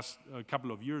over the last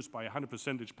couple of years by 100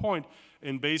 percentage point.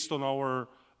 And based on our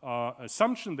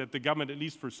assumption that the government, at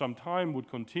least for some time, would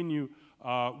continue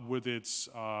with its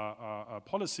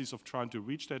policies of trying to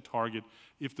reach that target,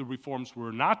 if the reforms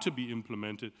were not to be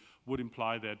implemented, would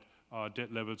imply that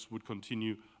debt levels would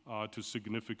continue to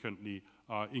significantly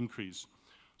increase.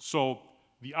 So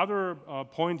the other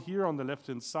point here on the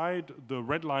left-hand side, the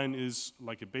red line is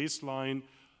like a baseline.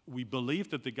 We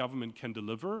believe that the government can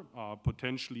deliver,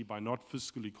 potentially by not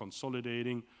fiscally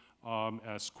consolidating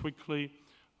as quickly,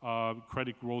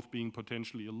 credit growth being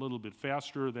potentially a little bit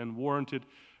faster than warranted.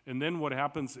 And then what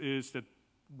happens is that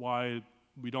while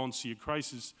we don't see a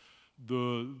crisis,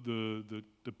 the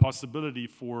possibility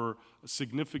for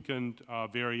significant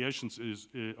variations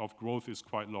of growth is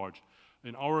quite large.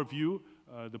 In our view,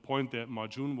 the point that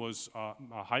Marjun was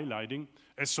highlighting,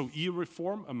 SOE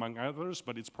reform, among others,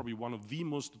 but it's probably one of the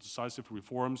most decisive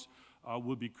reforms,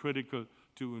 will be critical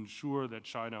to ensure that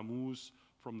China moves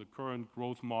from the current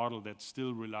growth model that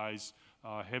still relies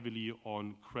heavily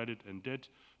on credit and debt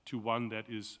to one that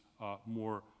is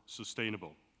more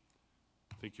sustainable.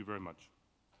 Thank you very much.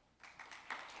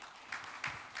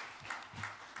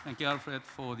 Thank you, Alfred,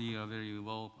 for the very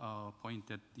well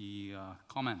pointed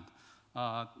comment.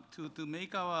 To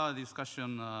make our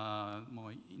discussion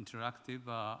more interactive,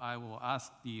 I will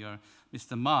ask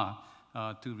Mr. Ma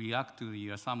to react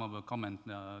to some of the comments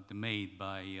made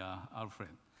by Alfred.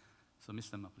 So,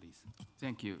 Mr. Ma, please.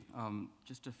 Thank you.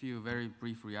 Just a few very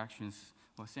brief reactions.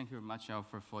 Well, thank you very much,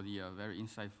 Alfred, for the very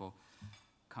insightful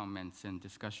comments and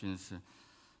discussions.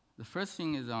 The first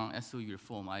thing is on SOE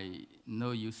reform. I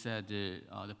know you said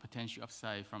the potential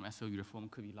upside from SOE reform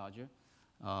could be larger.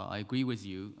 I agree with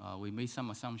you. We made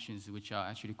some assumptions which are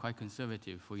actually quite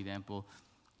conservative. For example,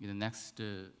 in the next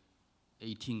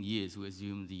 18 years, we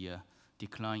assume the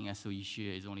decline in SOE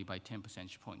share is only by 10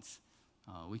 percentage points.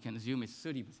 We can assume it's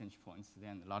 30 percentage points,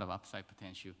 then a lot of upside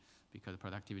potential because of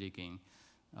productivity gain.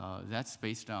 That's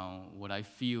based on what I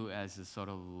feel as a sort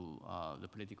of the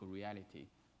political reality.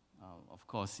 Of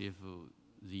course, if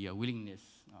the willingness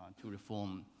to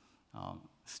reform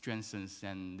strengthens,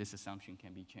 then this assumption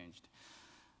can be changed.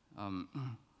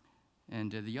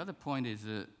 And the other point is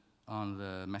on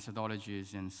the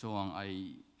methodologies and so on.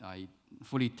 I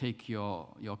fully take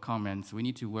your comments. We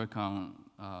need to work on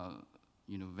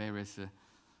various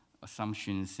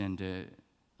assumptions and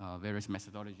various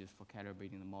methodologies for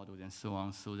calibrating the models and so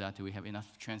on, so that we have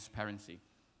enough transparency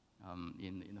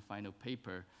in the final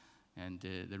paper. And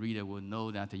the reader will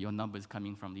know that your number is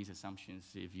coming from these assumptions.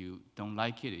 If you don't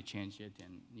like it, you change it,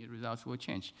 and your results will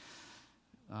change.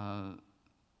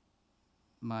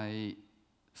 My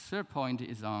third point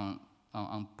is on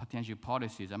potential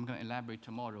policies. I'm going to elaborate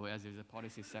tomorrow, as there's a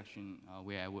policy section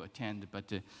where I will attend.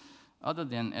 But other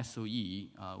than SOE,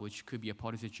 which could be a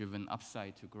policy-driven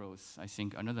upside to growth, I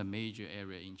think another major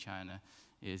area in China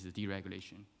is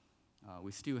deregulation.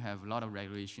 We still have a lot of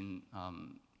regulation,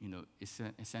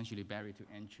 essentially barrier to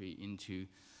entry into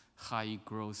high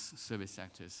growth service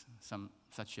sectors,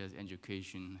 such as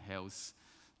education, health,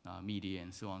 media,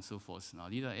 and so on and so forth. Now,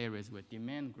 these are areas where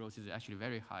demand growth is actually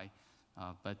very high,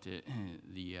 but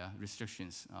the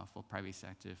restrictions for private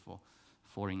sector, for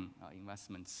foreign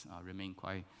investments remain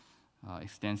quite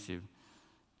extensive.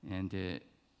 And the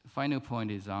final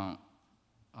point is on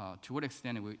to what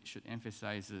extent we should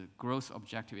emphasize the growth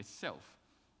objective itself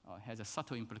has a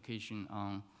subtle implication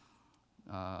on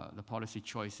the policy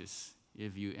choices.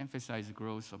 If you emphasize the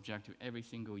growth objective every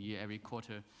single year, every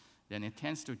quarter, then it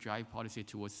tends to drive policy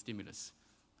towards stimulus.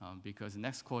 Because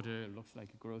next quarter looks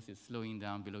like growth is slowing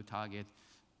down below target.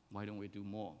 Why don't we do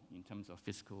more in terms of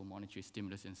fiscal, monetary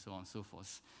stimulus, and so on and so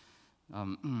forth?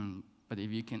 But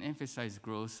if you can emphasize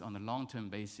growth on a long-term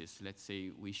basis, let's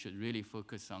say we should really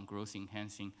focus on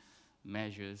growth-enhancing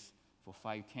measures for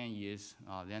 5-10 years,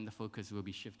 then the focus will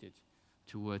be shifted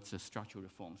towards structural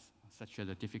reforms, such as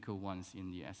the difficult ones in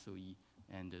the SOE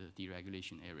and the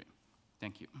deregulation area.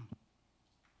 Thank you.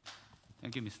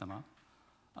 Thank you, Mr. Ma.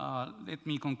 Let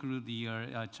me conclude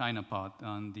the China part.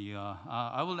 And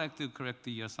I would like to correct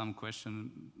some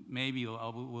question. Maybe I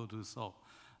will do so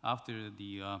after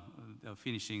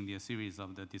finishing the series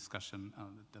of the discussion,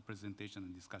 the presentation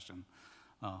and discussion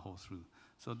whole through.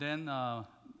 So then,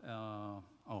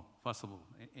 first of all,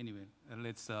 anyway,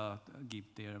 let's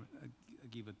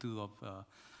give a tour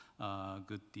of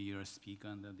good dear speaker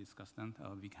and the discussant.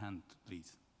 Big hand,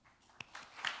 please.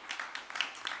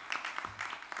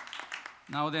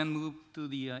 Now then move to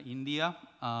the India.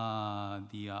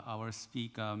 Our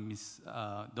speaker,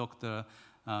 Dr.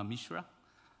 Mishra.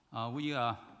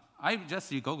 I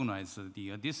just recognize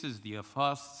this is the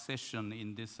first session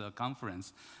in this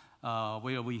conference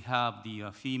where we have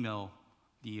the female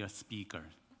speaker.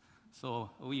 So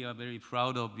we are very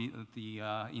proud of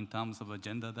in terms of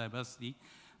gender diversity,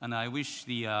 and I wish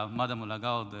Madame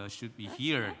Lagarde should be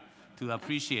here to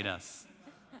appreciate us.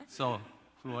 So,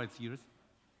 floor is yours.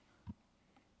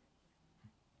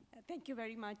 Thank you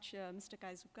very much, Mr.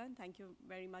 Kaizuka, and thank you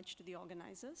very much to the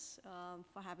organizers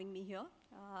for having me here.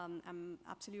 I'm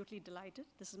absolutely delighted.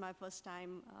 This is my first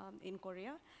time in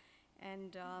Korea,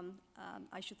 and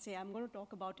I should say I'm going to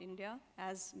talk about India,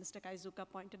 as Mr. Kaizuka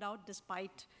pointed out,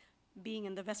 despite being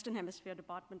in the Western Hemisphere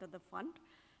department of the fund.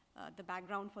 The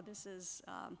background for this is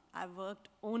I've worked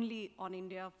only on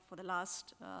India for the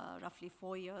last roughly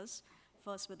 4 years,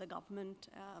 first with the government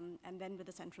and then with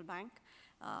the central bank.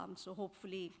 So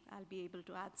hopefully I'll be able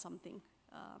to add something.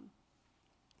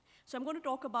 So I'm going to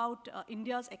talk about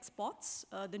India's exports,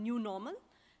 the new normal.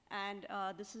 And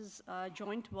this is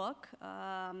joint work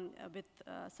with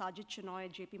Sajid Chinoy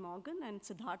at JP Morgan and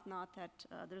Siddharth Nath at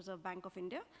the Reserve Bank of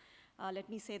India. Let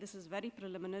me say this is very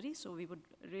preliminary, so we would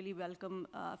really welcome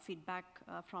feedback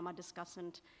from our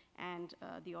discussant and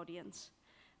the audience.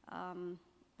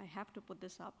 I have to put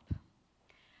this up.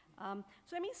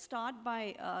 So let me start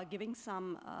by giving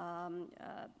some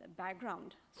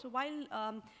background. So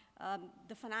while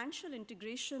the financial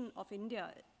integration of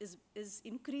India is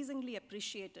increasingly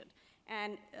appreciated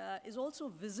and is also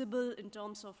visible in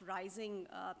terms of rising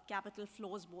capital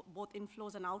flows, both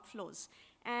inflows and outflows,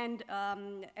 and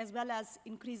as well as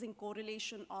increasing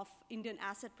correlation of Indian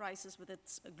asset prices with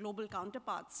its global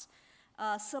counterparts,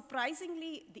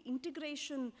 surprisingly, the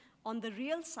integration on the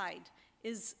real side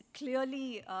is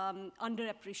clearly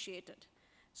underappreciated.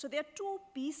 So there are two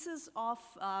pieces of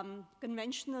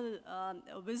conventional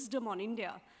wisdom on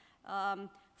India.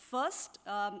 First,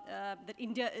 that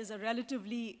India is a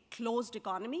relatively closed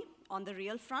economy on the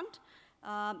real front,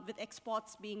 with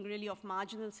exports being really of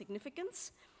marginal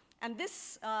significance. And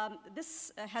this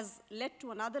has led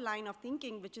to another line of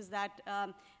thinking, which is that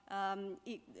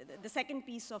the second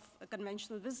piece of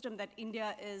conventional wisdom, that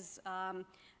India is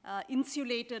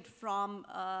insulated from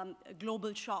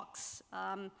global shocks.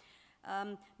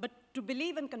 But to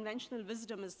believe in conventional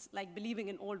wisdom is like believing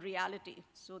in old reality.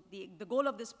 So the goal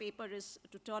of this paper is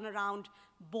to turn around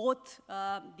both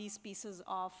these pieces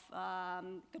of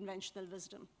conventional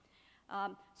wisdom.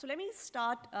 So let me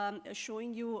start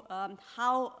showing you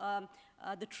how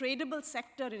the tradable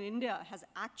sector in India has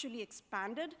actually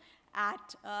expanded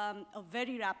at a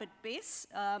very rapid pace.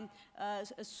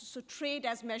 So trade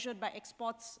as measured by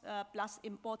exports plus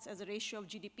imports as a ratio of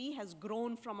GDP has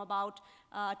grown from about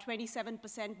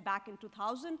 27% back in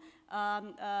 2000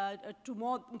 to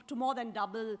more than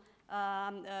double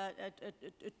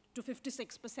to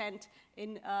 56%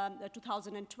 in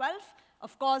 2012.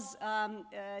 Of course,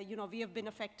 we have been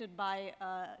affected by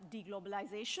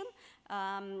deglobalization.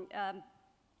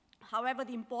 However,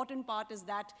 the important part is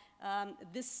that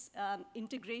this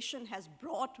integration has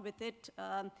brought with it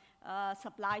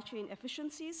supply chain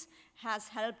efficiencies, has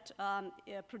helped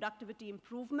productivity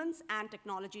improvements and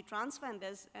technology transfer, and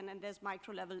there's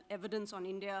micro-level evidence on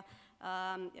India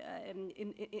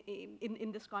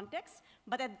in this context.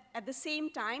 But at the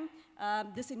same time,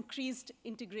 this increased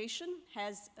integration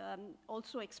has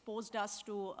also exposed us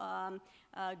to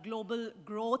global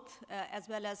growth as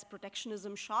well as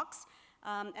protectionism shocks.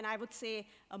 And I would say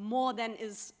more than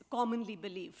is commonly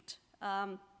believed.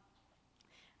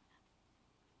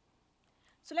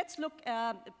 So let's look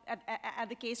at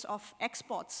the case of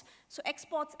exports. So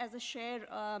exports as a share,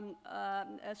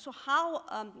 so how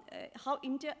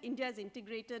India is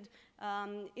integrated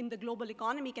in the global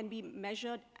economy can be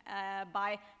measured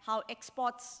by how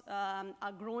exports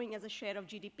are growing as a share of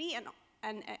GDP,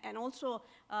 and also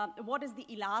what is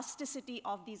the elasticity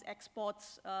of these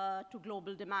exports to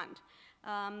global demand.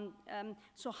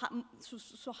 So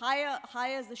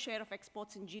higher is the share of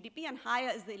exports in GDP, and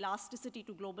higher is the elasticity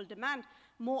to global demand.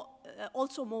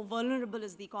 Also more vulnerable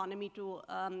is the economy to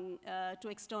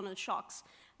external shocks.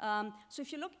 So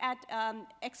if you look at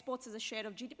exports as a share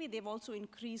of GDP, they've also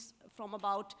increased from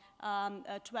about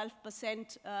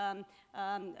 12%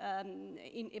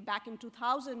 back in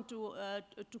 2000 to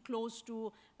close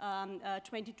to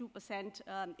 22%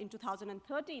 in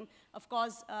 2013. Of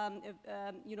course,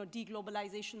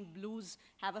 deglobalization blues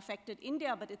have affected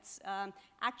India, but it's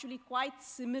actually quite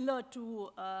similar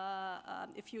to,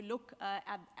 if you look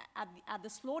at the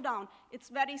slowdown, it's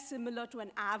very similar to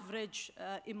an average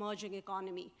emerging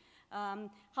economy.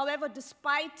 However,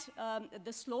 despite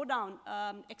the slowdown,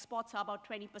 exports are about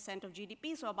 20% of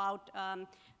GDP, so about,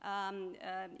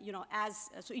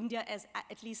 so India is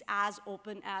at least as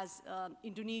open as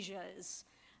Indonesia is.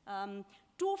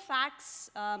 Two facts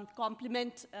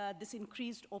complement this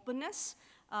increased openness.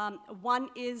 One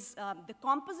is the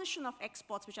composition of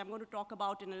exports, which I'm going to talk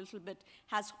about in a little bit,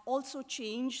 has also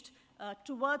changed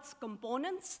towards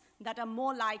components that are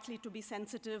more likely to be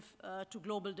sensitive to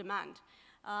global demand.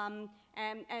 And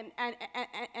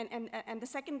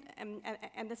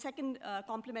the second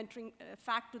complementary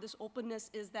fact to this openness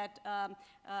is that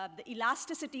the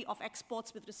elasticity of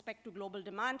exports with respect to global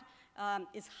demand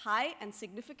is high and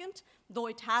significant, though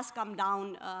it has come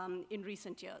down in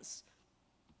recent years.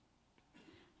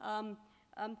 So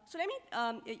let me,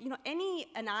 any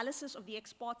analysis of the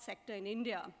export sector in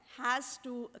India has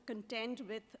to contend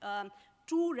with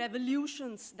two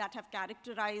revolutions that have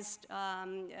characterized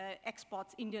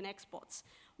exports, Indian exports.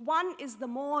 One is the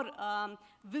more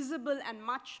visible and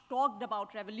much talked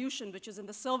about revolution, which is in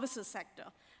the services sector.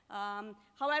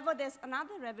 However, there's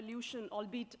another revolution,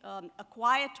 albeit a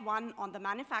quiet one, on the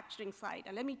manufacturing side.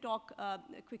 And let me talk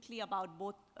quickly about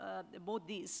both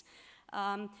these.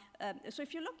 So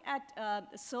if you look at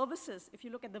services, if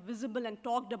you look at the visible and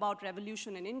talked about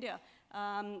revolution in India,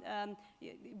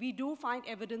 we do find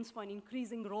evidence for an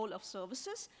increasing role of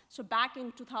services. So back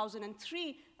in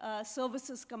 2003,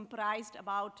 services comprised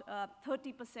about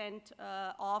 30%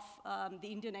 of the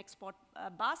Indian export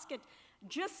basket.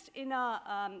 Just in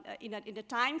a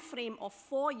time frame of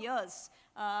 4 years,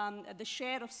 the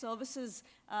share of services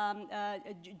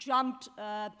jumped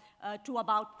to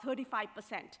about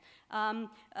 35%.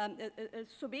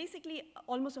 So basically,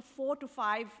 almost a 4 to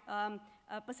 5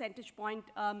 percentage point.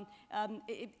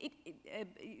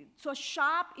 So a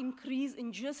sharp increase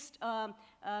in just a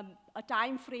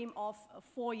time frame of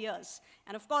 4 years.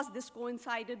 And of course, this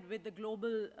coincided with the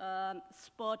global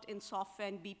spurt in software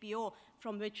and BPO,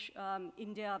 from which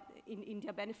India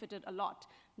benefited a lot.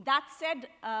 That said,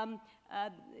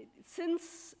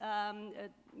 since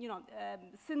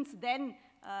then,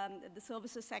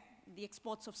 the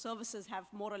exports of services have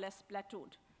more or less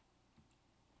plateaued.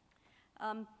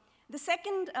 The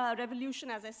second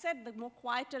revolution, as I said, the more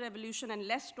quieter revolution and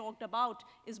less talked about,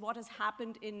 is what has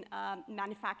happened in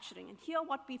manufacturing. And here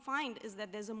what we find is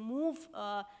that there's a move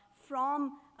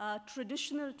from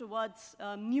traditional towards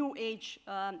new age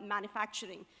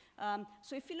manufacturing.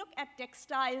 So if you look at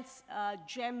textiles,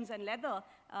 gems, and leather,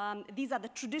 these are the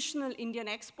traditional Indian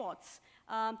exports.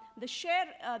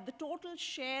 The total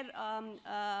share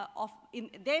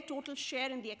their total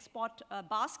share in the export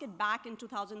basket back in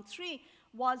 2003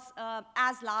 was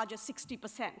as large as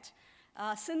 60%.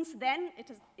 Since then,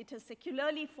 it has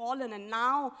secularly fallen, and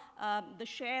now the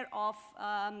share of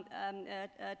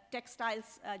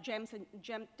textiles,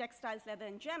 textiles, leather,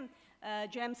 and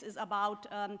gems is about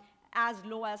as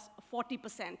low as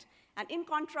 40%. And in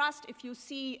contrast, if you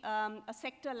see a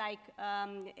sector like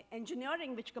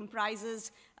engineering, which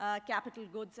comprises capital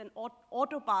goods and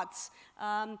auto parts,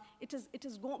 it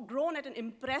has grown at an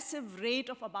impressive rate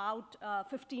of about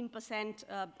 15%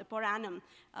 per annum.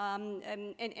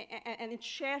 And its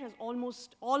share has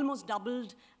almost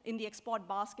doubled in the export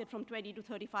basket from 20 to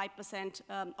 35%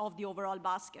 of the overall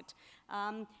basket.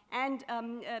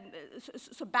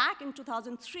 So back in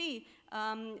 2003,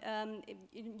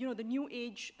 the new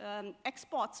age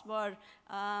exports were,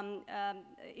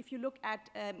 if you look at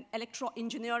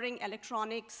engineering,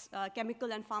 electronics,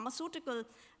 chemical, and pharmaceutical,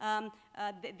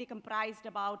 they comprised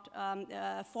about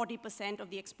 40% of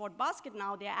the export basket.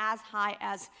 Now they're as high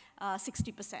as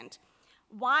 60%.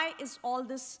 Why is all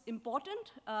this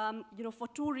important? For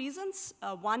two reasons.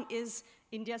 One is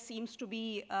India seems to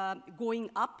be going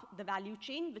up the value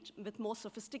chain with more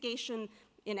sophistication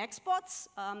in exports.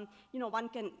 One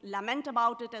can lament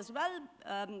about it as well,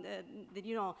 that,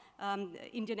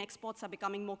 Indian exports are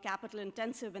becoming more capital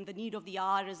intensive, and the need of the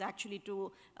hour is actually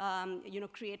to,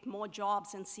 create more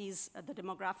jobs and seize the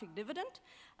demographic dividend.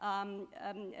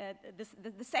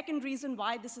 The second reason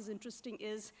why this is interesting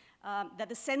is that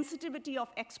the sensitivity of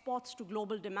exports to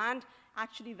global demand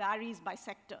actually varies by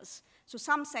sectors. So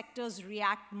some sectors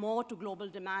react more to global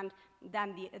demand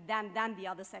than the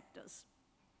other sectors.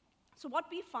 So what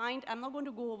we find, I'm not going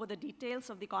to go over the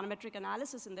details of the econometric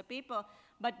analysis in the paper,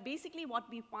 but basically what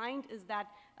we find is that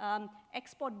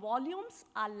export volumes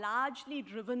are largely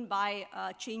driven by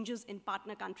changes in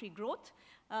partner country growth.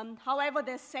 However,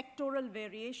 there's sectoral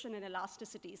variation in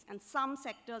elasticities, and some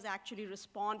sectors actually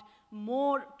respond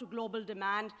more to global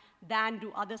demand than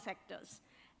do other sectors.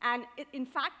 And in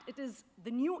fact, it is the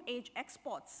new age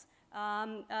exports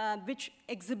which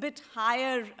exhibit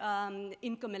higher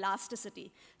income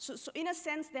elasticity. So in a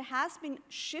sense, there has been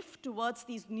shift towards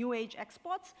these new age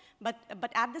exports, but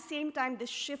at the same time, this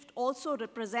shift also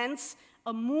represents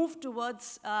a move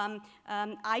towards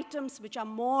items which are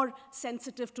more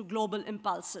sensitive to global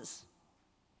impulses.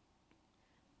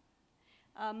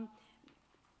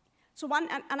 So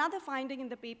another finding in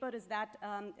the paper is that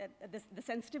the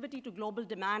sensitivity to global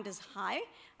demand is high,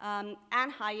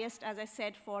 and highest, as I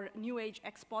said, for new age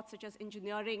exports such as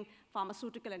engineering,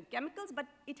 pharmaceutical, and chemicals, but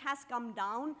it has come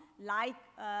down like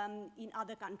in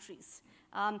other countries.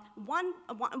 One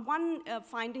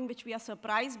finding which we are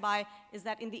surprised by is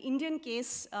that in the Indian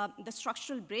case, the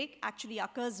structural break actually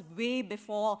occurs way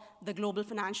before the global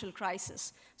financial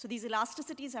crisis. So these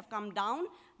elasticities have come down,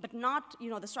 but not,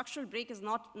 the structural break is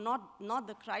not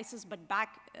the crisis, but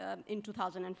back in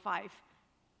 2005.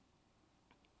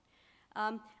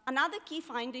 Another key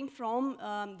finding from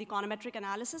the econometric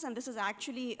analysis, and this is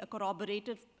actually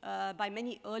corroborated by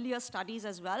many earlier studies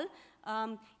as well,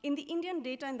 in the Indian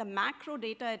data, in the macro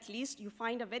data at least, you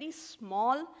find a very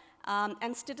small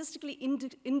and statistically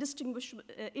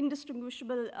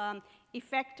indistinguishable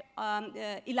effect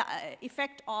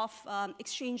of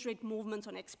exchange rate movements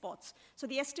on exports. So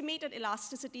the estimated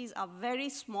elasticities are very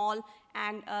small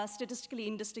and statistically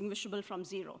indistinguishable from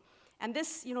zero. And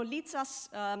this, leads us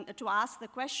to ask the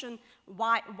question,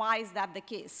 why is that the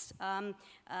case?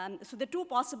 So the two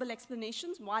possible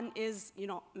explanations. One is,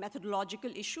 methodological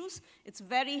issues. It's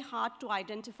very hard to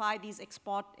identify these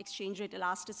export exchange rate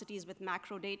elasticities with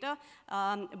macro data.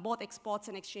 Both exports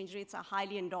and exchange rates are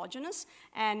highly endogenous,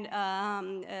 and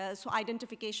so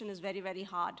identification is very, very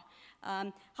hard.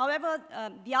 However,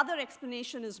 the other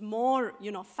explanation is more,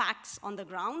 facts on the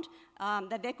ground,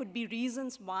 that there could be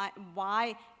reasons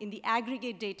why in the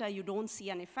aggregate data you don't see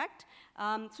an effect.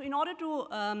 So in order to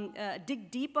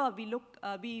dig deeper, we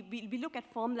look at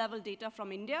firm level data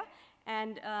from India.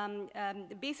 And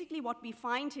basically what we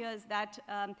find here is that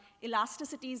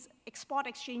elasticities, export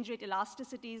exchange rate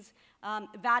elasticities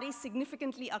vary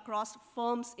significantly across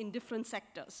firms in different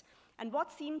sectors. And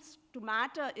what seems to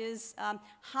matter is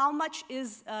how much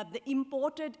is the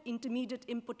imported intermediate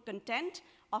input content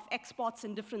of exports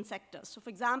in different sectors. So for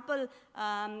example,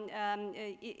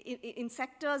 in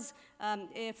sectors,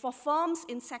 for firms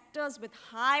in sectors with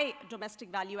high domestic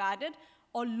value added,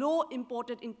 or low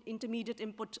imported intermediate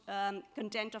input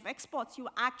content of exports, you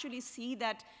actually see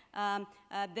that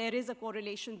there is a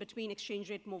correlation between exchange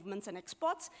rate movements and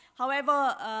exports.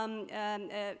 However,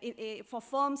 for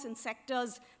firms in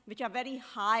sectors which are very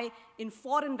high in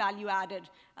foreign value added,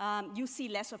 you see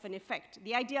less of an effect.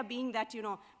 The idea being that,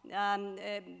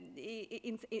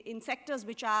 in sectors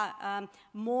which are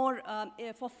more,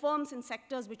 for firms in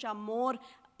sectors which are more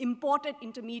imported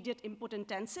intermediate input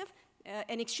intensive,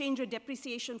 an exchange rate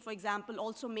depreciation, for example,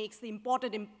 also makes the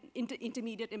imported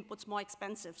intermediate inputs more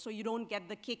expensive. So you don't get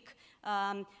the kick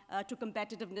to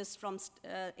competitiveness from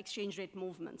exchange rate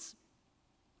movements.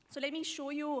 So let me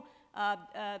show you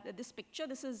this picture.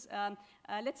 This is,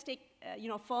 let's take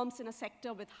firms in a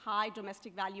sector with high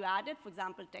domestic value added, for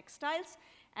example, textiles.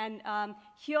 And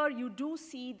here you do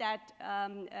see that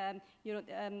a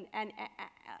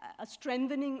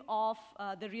strengthening of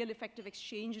the real effective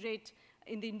exchange rate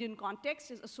in the Indian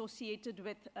context is associated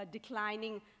with a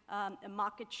declining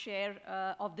market share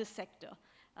of this sector.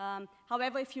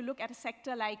 However, if you look at a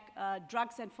sector like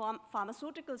drugs and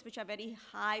pharmaceuticals, which are very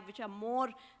high, which are more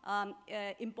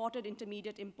imported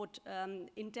intermediate input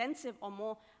intensive or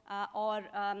more,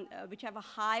 which have a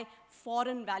high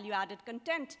foreign value-added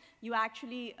content, you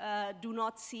actually do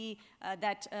not see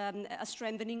that a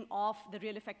strengthening of the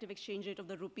real effective exchange rate of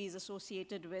the rupee is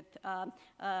associated with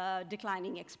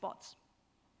declining exports.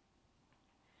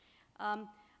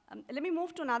 Let me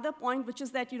move to another point, which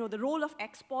is that the role of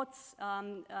exports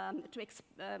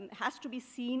has to be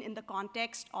seen in the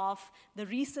context of the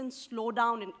recent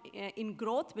slowdown in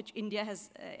growth, which India has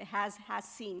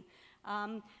seen.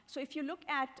 So if you look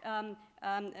at,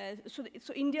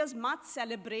 so India's much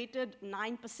celebrated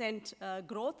 9%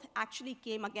 growth actually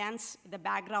came against the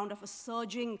background of a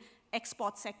surging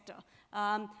export sector.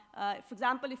 For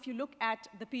example, if you look at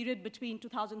the period between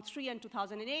 2003 and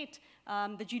 2008,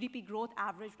 the GDP growth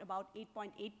averaged about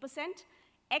 8.8%.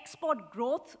 Export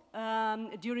growth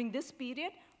during this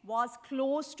period was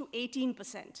close to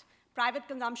 18%. Private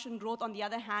consumption growth, on the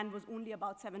other hand, was only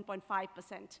about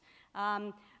 7.5%.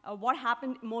 What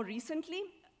happened more recently?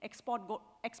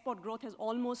 Export growth has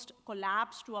almost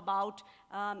collapsed to about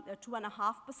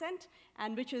 2.5%,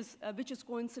 and which is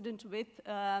coincident with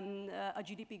a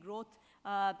GDP growth,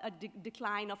 a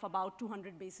decline of about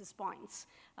 200 basis points.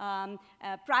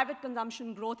 Private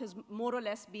consumption growth has more or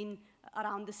less been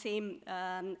around the same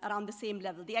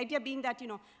level. The idea being that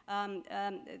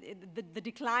the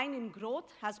decline in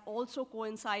growth has also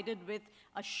coincided with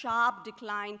a sharp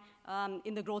decline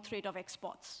in the growth rate of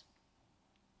exports.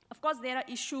 Of course, there are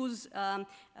issues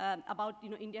about,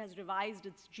 India has revised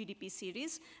its GDP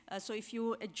series. So if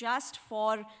you adjust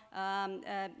for,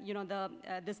 the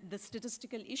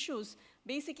statistical issues,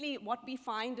 basically what we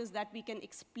find is that we can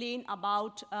explain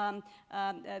about,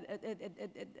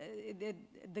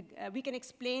 we can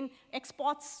explain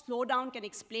exports slowdown can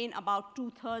explain about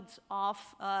 2/3 of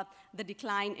the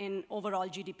decline in overall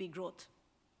GDP growth.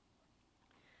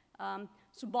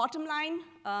 So bottom line,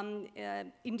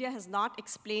 India has not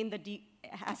explained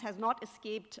has not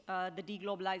escaped the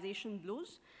deglobalization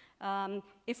blues.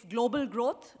 If global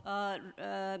growth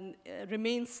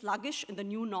remains sluggish in the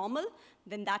new normal,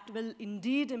 then that will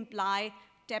indeed imply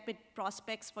tepid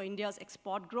prospects for India's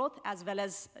export growth as well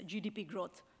as GDP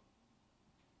growth.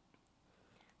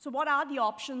 So what are the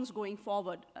options going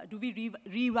forward? Do we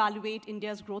reevaluate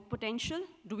India's growth potential?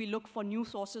 Do we look for new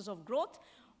sources of growth?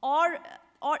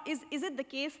 Or is it the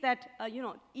case that,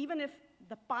 even if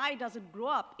the pie doesn't grow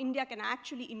up, India can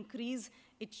actually increase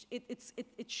its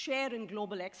share in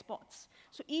global exports?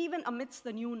 So even amidst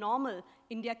the new normal,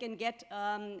 India can get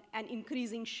an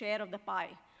increasing share of the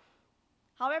pie.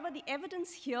 However, the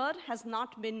evidence here has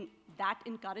not been that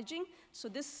encouraging. So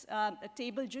this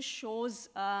table just shows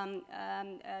the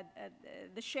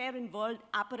share in world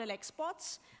apparel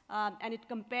exports, and it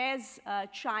compares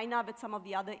China with some of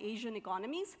the other Asian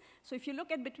economies. So if you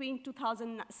look at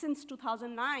since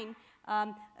 2009,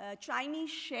 Chinese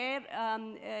share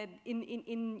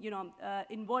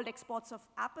in world exports of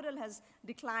apparel has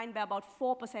declined by about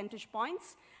 4 percentage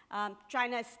points.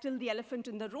 China is still the elephant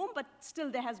in the room, but still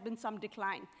there has been some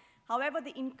decline. However,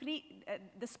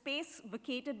 the space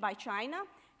vacated by China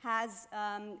has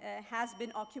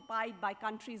been occupied by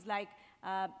countries like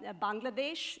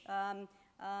Bangladesh,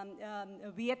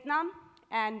 Vietnam,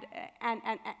 and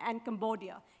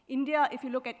Cambodia. India, if you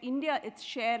look at India, its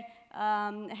share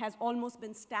has almost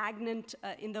been stagnant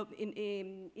in the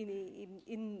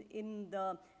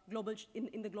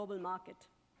global market.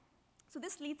 So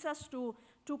this leads us to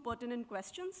two pertinent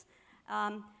questions.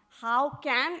 How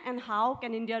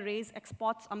can India raise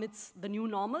exports amidst the new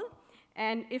normal?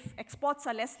 And if exports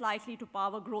are less likely to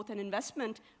power growth and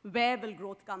investment, where will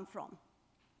growth come from?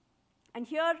 And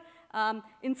here,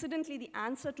 incidentally, the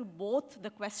answer to both the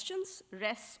questions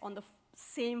rests on the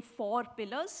same 4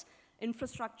 pillars: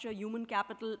 infrastructure, human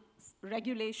capital,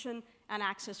 regulation, and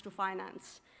access to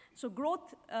finance. So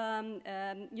growth,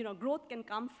 growth can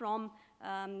come from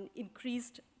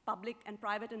increased public and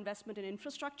private investment in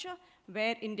infrastructure,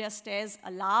 where India stares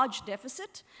a large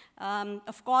deficit.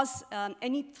 Of course,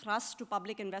 any thrust to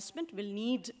public investment will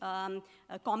need a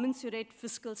commensurate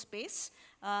fiscal space,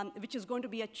 which is going to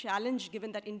be a challenge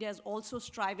given that India is also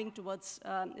striving towards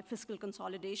fiscal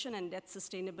consolidation and debt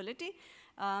sustainability.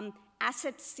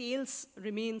 Asset sales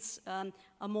remains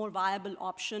a more viable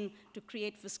option to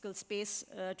create fiscal space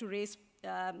to raise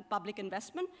public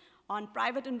investment. On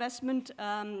private investment,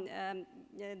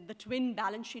 the twin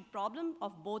balance sheet problem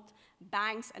of both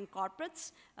banks and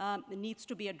corporates needs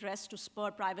to be addressed to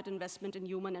spur private investment in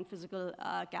human and physical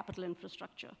capital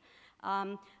infrastructure.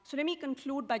 So let me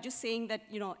conclude by just saying that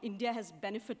India has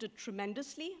benefited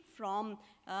tremendously from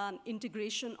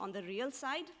integration on the real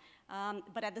side.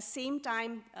 But at the same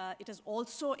time, it has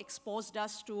also exposed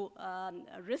us to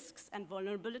risks and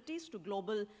vulnerabilities to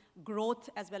global growth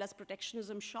as well as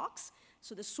protectionism shocks.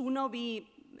 So the sooner we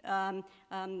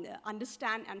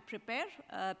understand and prepare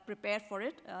for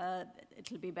it, it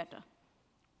will be better.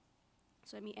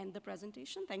 So let me end the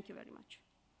presentation. Thank you very much.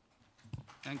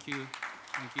 Thank you.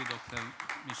 Thank you, Dr.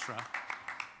 Mishra.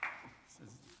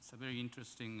 It's a very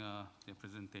interesting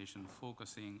presentation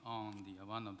focusing on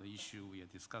one of the issues we are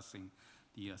discussing,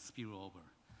 the spillover.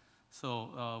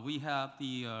 So we have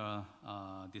the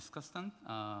discussant,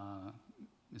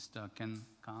 Mr.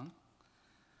 Kang.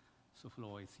 So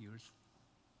floor is yours.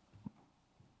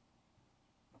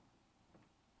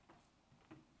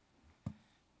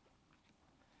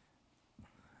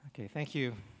 Okay, thank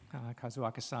you,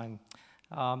 Kaizuka-san.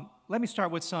 Let me start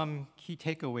with some key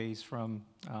takeaways from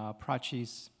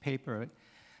Prachi's paper.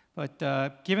 But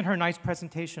given her nice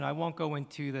presentation, I won't go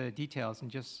into the details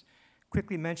and just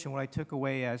quickly mention what I took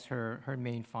away as her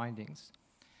main findings.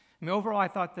 I mean, overall, I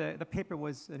thought the paper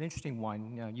was an interesting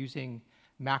one, using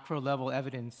macro-level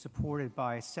evidence supported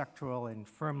by sectoral and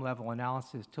firm-level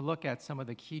analysis to look at some of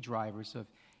the key drivers of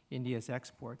India's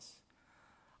exports.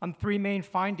 On three main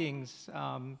findings,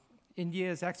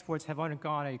 India's exports have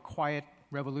undergone a quiet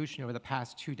revolution over the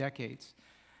past 2 decades.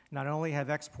 Not only have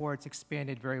exports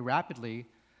expanded very rapidly,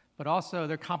 but also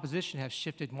their composition has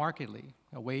shifted markedly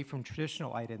away from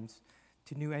traditional items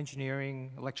to new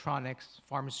engineering, electronics,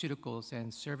 pharmaceuticals,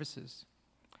 and services.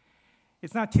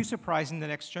 It's not too surprising that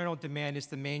external demand is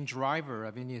the main driver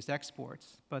of India's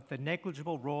exports, but the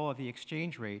negligible role of the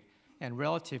exchange rate and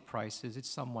relative prices is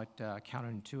somewhat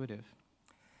counterintuitive.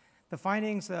 The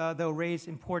findings, though, raise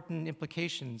important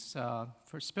implications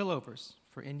for spillovers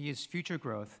for India's future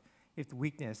growth if the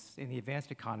weakness in the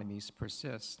advanced economies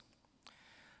persists.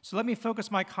 So let me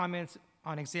focus my comments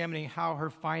on examining how her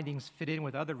findings fit in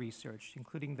with other research,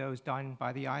 including those done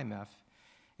by the IMF,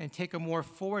 and take a more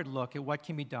forward look at what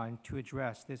can be done to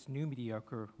address this new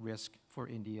mediocre risk for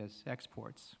India's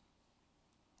exports.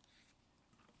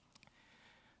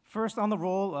 First, on the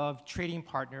role of trading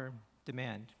partner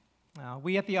demand.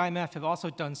 We at the IMF have also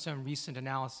done some recent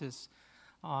analysis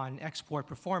on export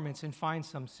performance and find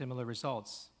some similar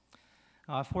results.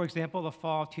 For example, the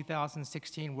fall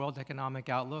 2016 World Economic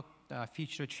Outlook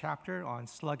featured a chapter on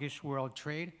sluggish world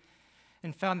trade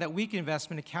and found that weak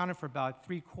investment accounted for about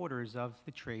 3/4 of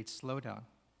the trade slowdown.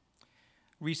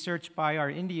 Research by our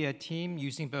India team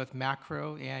using both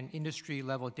macro and industry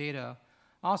level data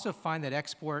also find that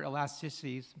export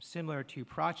elasticities similar to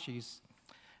Prachi's,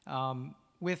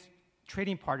 with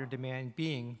trading partner demand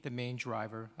being the main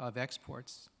driver of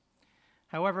exports.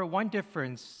 However, one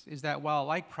difference is that while,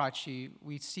 like Prachi,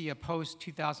 we see a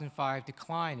post-2005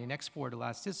 decline in export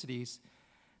elasticities,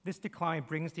 this decline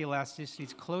brings the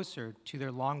elasticities closer to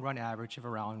their long-run average of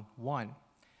around 1,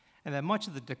 and that much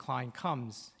of the decline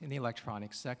comes in the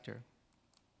electronics sector.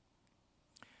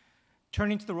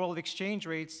 Turning to the role of exchange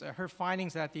rates, her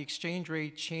findings that the exchange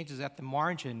rate changes at the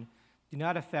margin do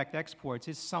not affect exports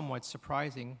is somewhat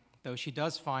surprising, though she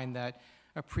does find that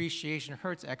appreciation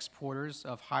hurts exporters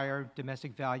of higher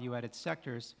domestic value-added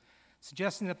sectors,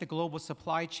 suggesting that the global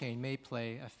supply chain may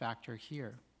play a factor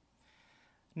here.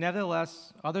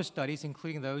 Nevertheless, other studies,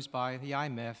 including those by the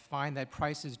IMF, find that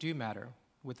prices do matter,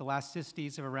 with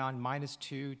elasticities of around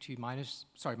 -0.2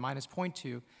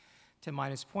 to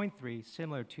 -0.3,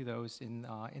 similar to those in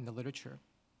the literature.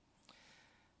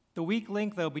 The weak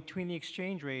link, though, between the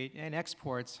exchange rate and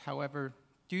exports, however,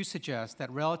 do suggest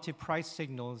that relative price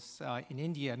signals in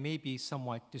India may be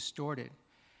somewhat distorted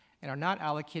and are not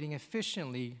allocating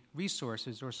efficiently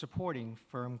resources or supporting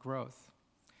firm growth.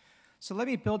 So let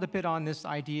me build a bit on this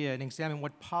idea and examine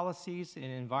what policies in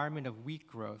an environment of weak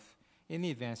growth in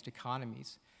the advanced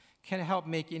economies can help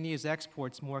make India's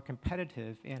exports more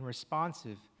competitive and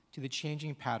responsive to the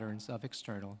changing patterns of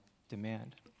external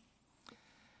demand.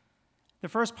 The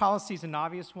first policy is an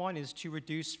obvious one, is to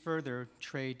reduce further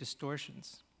trade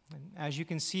distortions. And as you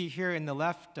can see here in the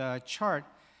left chart,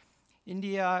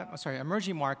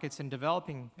 emerging markets and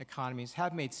developing economies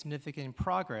have made significant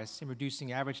progress in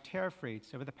reducing average tariff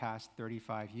rates over the past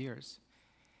 35 years.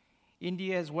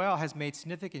 India as well has made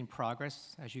significant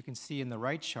progress, as you can see in the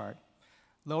right chart,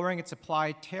 lowering its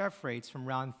applied tariff rates from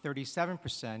around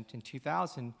 37% in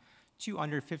 2000 to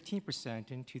under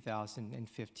 15% in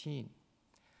 2015.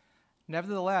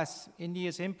 Nevertheless,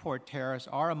 India's import tariffs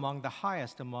are among the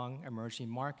highest among emerging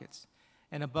markets,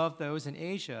 and above those in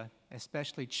Asia,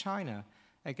 especially China,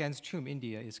 against whom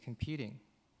India is competing.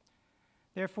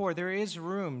 Therefore, there is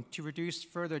room to reduce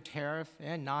further tariff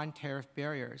and non-tariff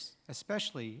barriers,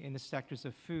 especially in the sectors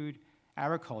of food,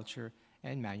 agriculture,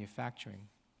 and manufacturing.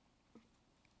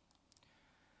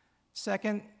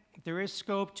 Second, there is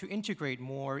scope to integrate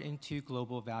more into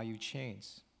global value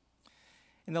chains.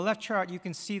 In the left chart, you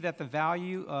can see that the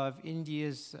value of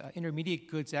India's intermediate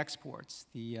goods exports,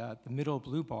 the middle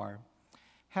blue bar,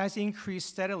 has increased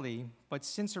steadily, but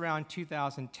since around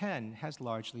 2010 has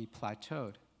largely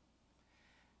plateaued.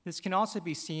 This can also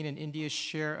be seen in India's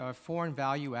share of foreign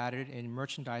value added in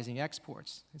merchandising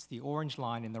exports. It's the orange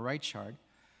line in the right chart,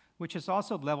 which has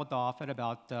also leveled off at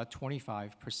about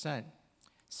 25%,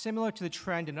 similar to the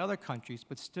trend in other countries,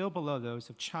 but still below those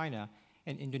of China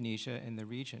and Indonesia in the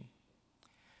region.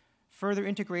 Further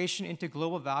integration into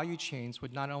global value chains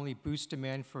would not only boost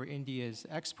demand for India's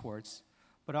exports,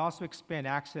 but also expand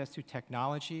access to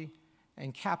technology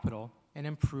and capital and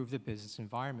improve the business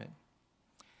environment.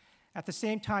 At the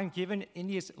same time, given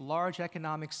India's large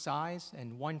economic size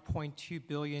and 1.2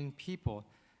 billion people,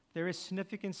 there is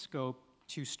significant scope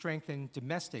to strengthen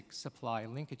domestic supply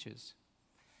linkages.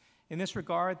 In this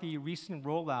regard, the recent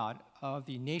rollout of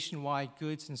the nationwide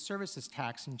goods and services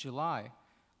tax in July,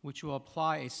 which will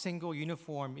apply a single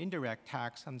uniform indirect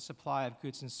tax on the supply of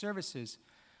goods and services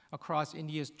across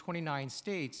India's 29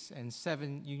 states and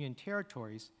 7 union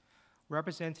territories,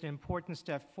 represents an important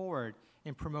step forward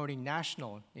in promoting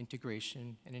national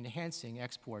integration and enhancing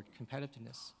export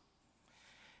competitiveness.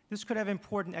 This could have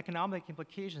important economic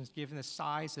implications given the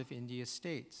size of India's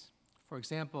states. For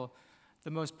example,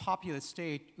 the most populous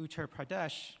state, Uttar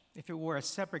Pradesh, if it were a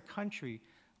separate country,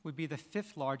 would be the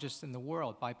 5th largest in the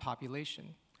world by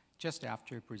population, just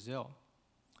after Brazil.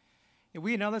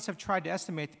 We and others have tried to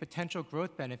estimate the potential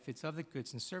growth benefits of the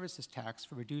goods and services tax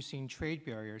for reducing trade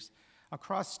barriers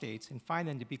across states and find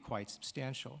them to be quite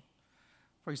substantial.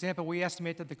 For example, we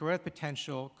estimate that the growth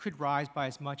potential could rise by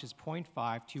as much as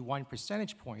 0.5 to 1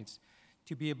 percentage points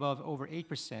to be above over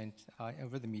 8%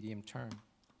 over the medium term.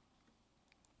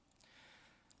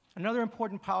 Another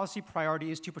important policy priority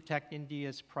is to protect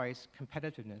India's price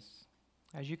competitiveness.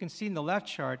 As you can see in the left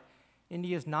chart,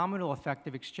 India's nominal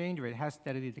effective exchange rate has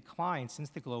steadily declined since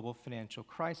the global financial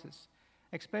crisis,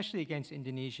 especially against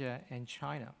Indonesia and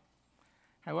China.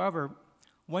 However,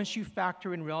 once you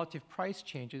factor in relative price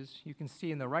changes, you can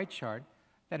see in the right chart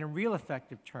that in real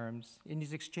effective terms,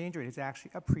 India's exchange rate has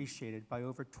actually appreciated by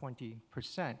over 20%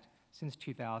 since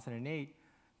 2008,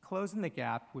 closing the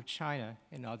gap with China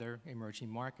and other emerging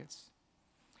markets.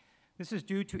 This is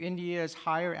due to India's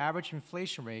higher average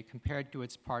inflation rate compared to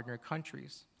its partner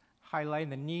countries, highlighting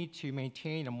the need to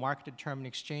maintain a market-determined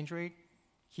exchange rate,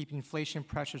 keep inflation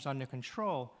pressures under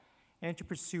control, and to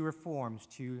pursue reforms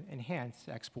to enhance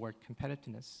export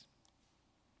competitiveness.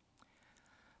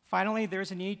 Finally, there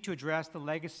is a need to address the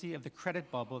legacy of the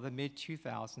credit bubble of the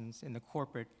mid-2000s in the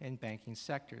corporate and banking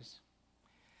sectors.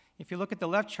 If you look at the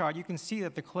left chart, you can see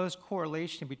that the close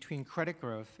correlation between credit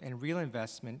growth and real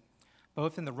investment,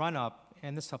 both in the run-up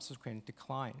and the subsequent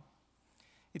decline.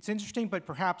 It's interesting, but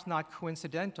perhaps not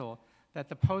coincidental, that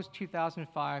the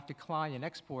post-2005 decline in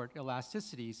export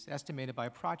elasticities estimated by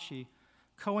Prachi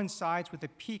coincides with the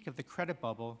peak of the credit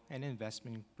bubble and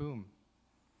investment boom.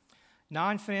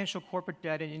 Non-financial corporate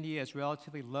debt in India is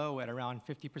relatively low at around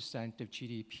 50% of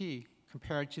GDP,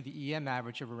 compared to the EM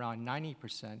average of around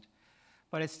 90%.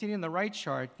 But as seen in the right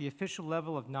chart, the official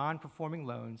level of non-performing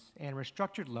loans and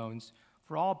restructured loans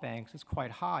for all banks is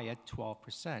quite high at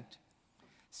 12%,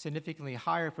 significantly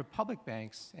higher for public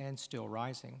banks and still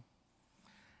rising.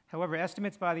 However,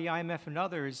 estimates by the IMF and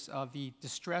others of the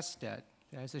distressed debt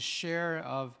as a share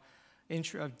of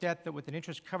debt that with an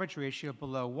interest coverage ratio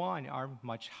below 1 are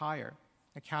much higher,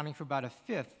 accounting for about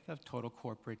 1/5 of total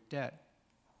corporate debt.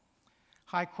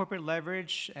 High corporate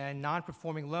leverage and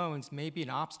non-performing loans may be an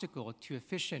obstacle to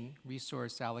efficient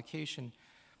resource allocation,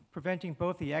 preventing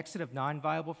both the exit of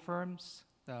non-viable firms,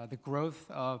 the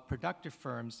growth of productive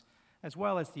firms, as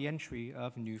well as the entry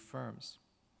of new firms.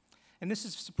 And this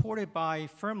is supported by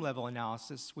firm-level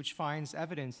analysis, which finds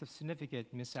evidence of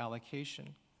significant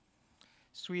misallocation.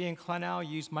 Sui and Klenow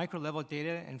use micro-level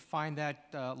data and find that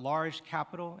large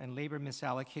capital and labor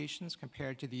misallocations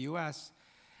compared to the US,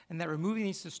 and that removing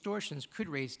these distortions could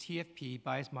raise TFP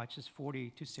by as much as 40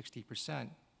 to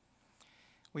 60%.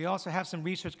 We also have some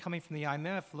research coming from the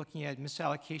IMF looking at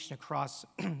misallocation across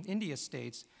India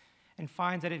states and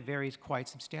finds that it varies quite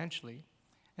substantially,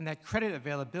 and that credit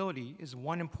availability is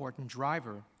one important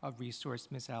driver of resource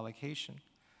misallocation,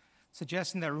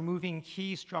 suggesting that removing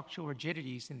key structural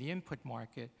rigidities in the input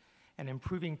market and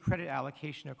improving credit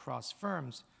allocation across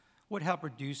firms would help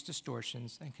reduce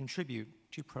distortions and contribute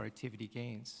to productivity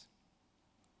gains.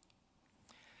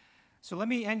 So let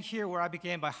me end here where I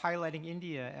began by highlighting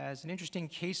India as an interesting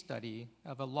case study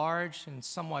of a large and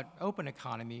somewhat open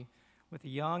economy with a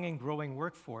young and growing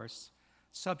workforce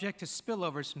subject to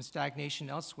spillovers from stagnation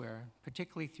elsewhere,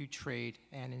 particularly through trade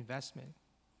and investment.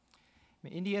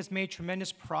 India has made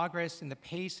tremendous progress in the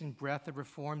pace and breadth of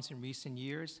reforms in recent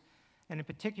years, and in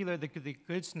particular, the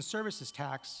goods and services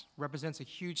tax represents a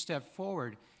huge step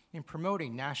forward in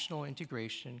promoting national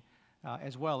integration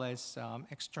as well as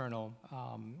external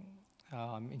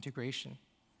integration.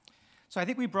 So I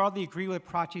think we broadly agree with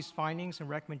Prachi's findings and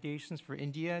recommendations for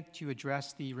India to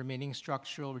address the remaining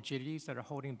structural rigidities that are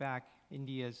holding back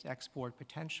India's export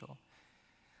potential.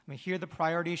 I mean, here the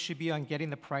priority should be on getting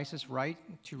the prices right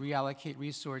to reallocate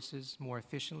resources more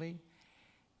efficiently,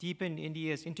 deepen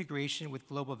India's integration with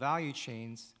global value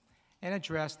chains, and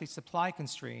address the supply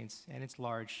constraints and its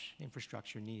large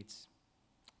infrastructure needs.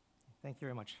 Thank you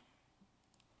very much.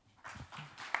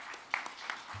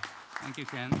 Thank you,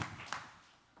 Ken.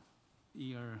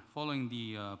 Following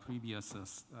the previous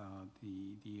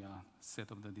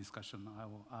set of the discussion, I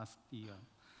will ask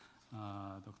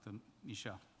Dr.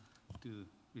 Mishra to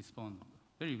respond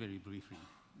very, very briefly.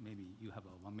 Maybe you have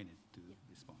 1 minute to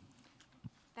respond.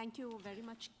 Thank you very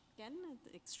much, Ken.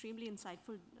 Extremely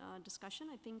insightful discussion.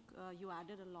 I think you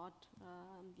added a lot.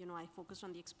 I focused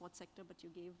on the export sector, but you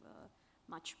gave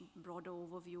much broader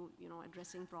overview,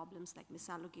 addressing problems like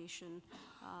misallocation,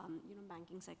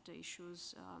 banking sector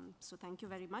issues. So thank you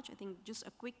very much. I think just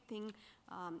a quick thing,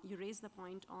 you raised the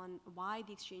point on why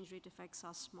the exchange rate effects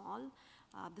are small.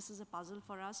 This is a puzzle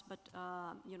for us, but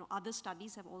other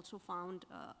studies have also found,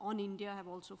 on India have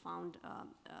also found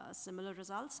similar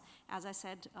results. As I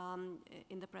said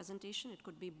in the presentation, it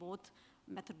could be both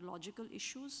methodological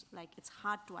issues, like it's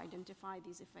hard to identify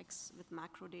these effects with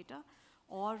macro data,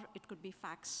 or it could be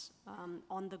facts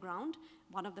on the ground.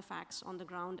 One of the facts on the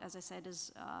ground, as I said,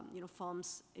 is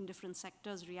firms in different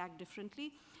sectors react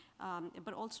differently.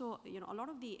 But also, a lot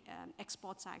of the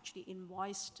exports are actually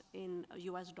invoiced in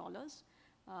US dollars,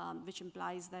 which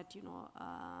implies that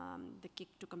the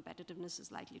kick to competitiveness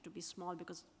is likely to be small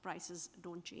because prices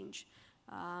don't change.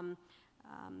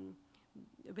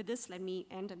 With this, let me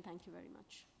end and thank you very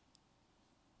much.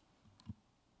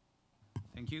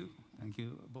 Thank you. Thank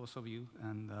you, both of you.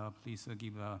 And please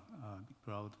give a big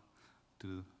round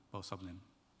to both of them.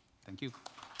 Thank you.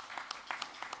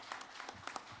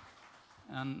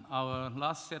 And our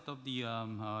last set of the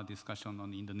discussion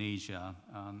on Indonesia,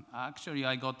 actually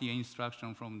I got the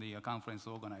instruction from the conference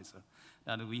organizer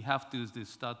that we have to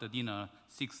start the dinner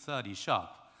 6:30 sharp.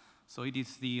 So it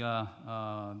is the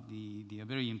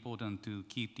very important to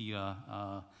keep the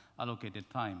allocated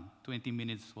time, 20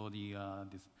 minutes for the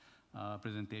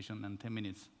presentation and 10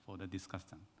 minutes for the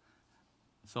discussion.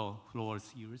 So floor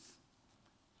is yours.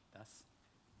 Das.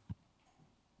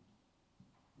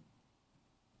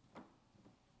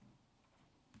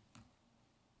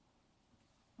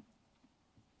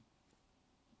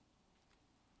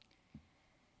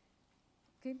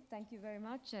 Okay, thank you very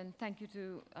much, and thank you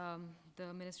to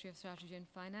the Ministry of Strategy and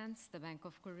Finance, the Bank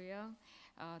of Korea,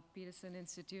 Peterson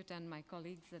Institute, and my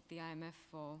colleagues at the IMF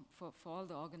for all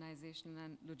the organization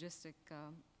and logistic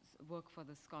work for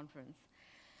this conference.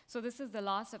 So this is the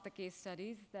last of the case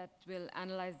studies that will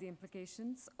analyze the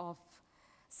implications of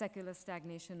secular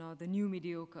stagnation or the new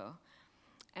mediocre,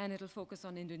 and it'll focus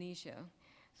on Indonesia.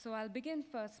 So I'll begin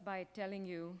first by telling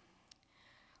you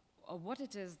what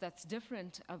it is that's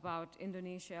different about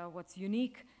Indonesia, what's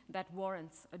unique that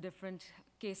warrants a different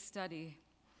case study.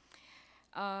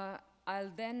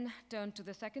 I'll then turn to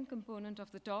the second component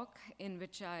of the talk, in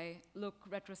which I look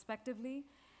retrospectively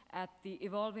at the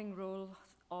evolving role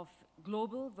of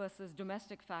global versus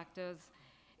domestic factors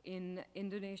in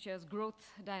Indonesia's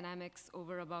growth dynamics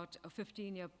over about a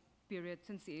 15-year period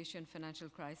since the Asian financial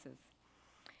crisis.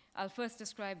 I'll first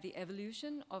describe the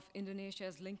evolution of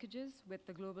Indonesia's linkages with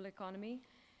the global economy,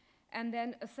 and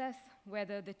then assess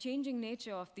whether the changing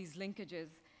nature of these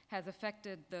linkages has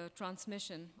affected the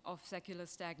transmission of secular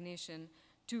stagnation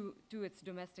to its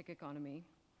domestic economy.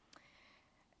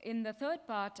 In the third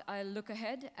part, I'll look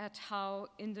ahead at how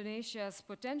Indonesia's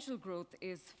potential growth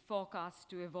is forecast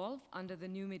to evolve under the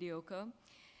new mediocre,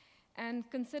 and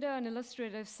consider an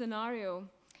illustrative scenario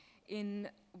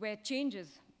where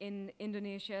changes in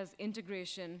Indonesia's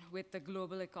integration with the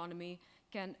global economy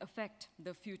can affect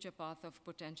the future path of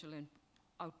potential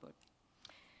output.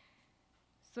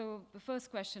 So the first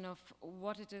question of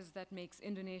what it is that makes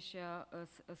Indonesia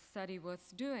a study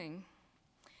worth doing.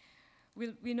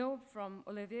 We know from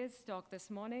Olivier's talk this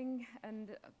morning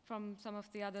and from some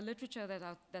of the other literature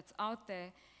that's out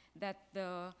there that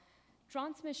the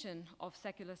transmission of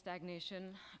secular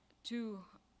stagnation to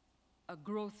a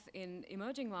growth in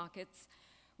emerging markets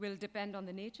will depend on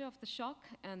the nature of the shock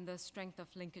and the strength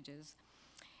of linkages.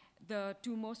 The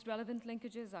two most relevant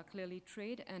linkages are clearly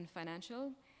trade and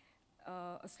financial.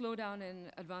 A slowdown in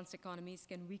advanced economies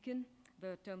can weaken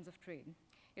the terms of trade.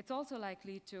 It's also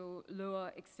likely to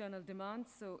lower external demand,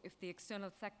 so if the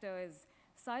external sector is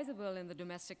sizable in the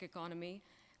domestic economy,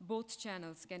 both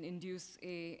channels can induce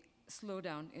a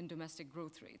slowdown in domestic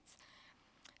growth rates.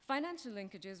 Financial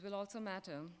linkages will also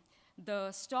matter.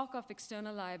 The stock of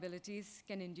external liabilities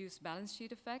can induce balance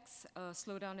sheet effects. A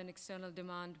slowdown in external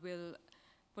demand will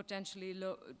potentially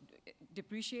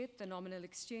depreciate the nominal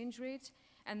exchange rate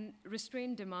and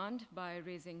restrain demand by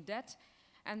raising debt.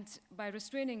 And by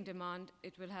restraining demand,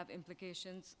 it will have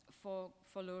implications for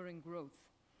lowering growth.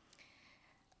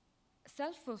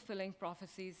 Self-fulfilling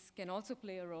prophecies can also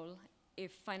play a role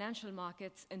if financial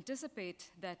markets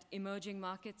anticipate that emerging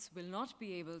markets will not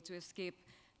be able to escape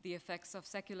the effects of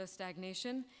secular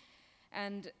stagnation,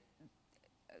 and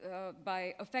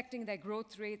by affecting their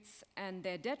growth rates and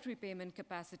their debt repayment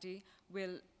capacity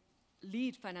will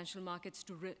lead financial markets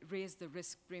to raise the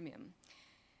risk premium.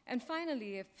 And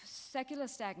finally, if secular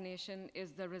stagnation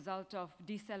is the result of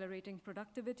decelerating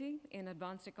productivity in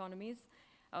advanced economies,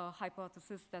 a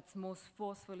hypothesis that's most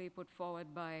forcefully put forward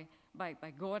by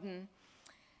Gordon,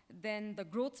 then the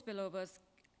growth spillovers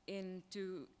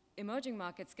into emerging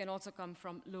markets can also come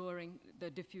from lowering the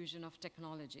diffusion of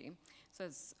technology. So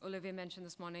as Olivier mentioned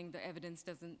this morning, the evidence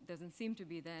doesn't seem to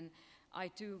be there, and I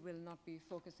too will not be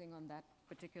focusing on that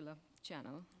particular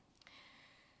channel.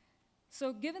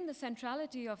 So given the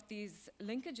centrality of these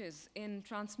linkages in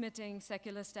transmitting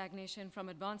secular stagnation from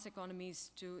advanced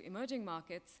economies to emerging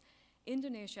markets,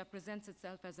 Indonesia presents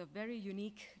itself as a very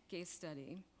unique case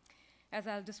study. As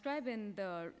I'll describe in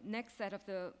the next set of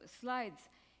the slides,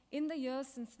 in the years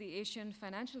since the Asian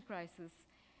financial crisis,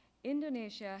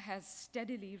 Indonesia has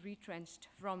steadily retrenched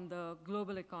from the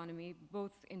global economy,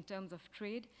 both in terms of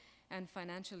trade and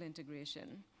financial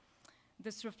integration.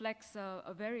 This reflects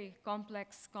a very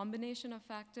complex combination of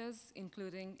factors,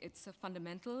 including its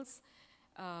fundamentals,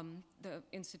 the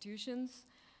institutions,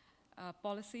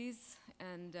 policies,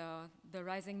 and the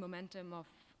rising momentum of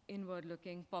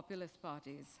inward-looking populist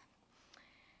parties.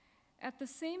 At the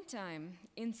same time,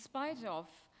 in spite of,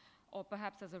 or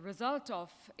perhaps as a result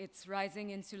of its rising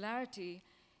insularity,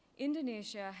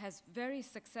 Indonesia has very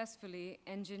successfully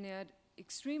engineered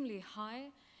extremely high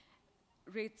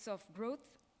rates of growth,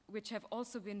 which have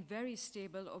also been very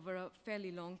stable over a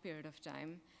fairly long period of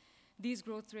time. These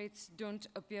growth rates don't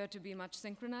appear to be much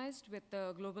synchronized with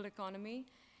the global economy.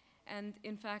 And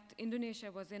in fact,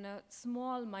 Indonesia was in a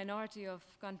small minority of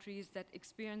countries that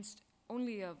experienced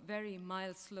only a very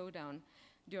mild slowdown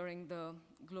during the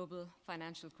global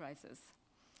financial crisis.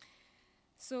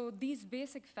 So these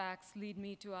basic facts lead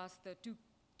me to ask the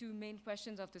two main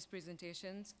questions of this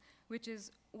presentation, which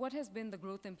is, what has been the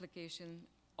growth implication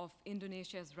of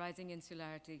Indonesia's rising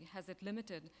insularity? Has it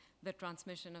limited the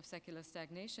transmission of secular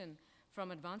stagnation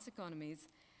from advanced economies?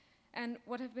 And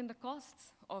what have been the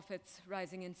costs of its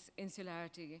rising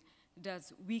insularity?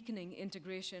 Does weakening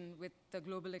integration with the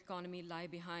global economy lie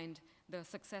behind the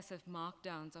successive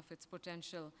markdowns of its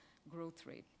potential growth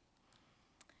rate?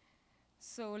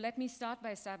 So let me start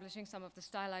by establishing some of the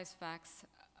stylized facts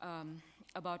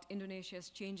about Indonesia's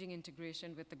changing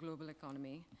integration with the global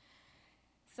economy.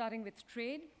 Starting with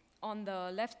trade, on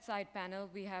the left side panel,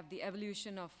 we have the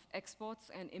evolution of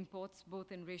exports and imports,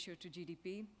 both in ratio to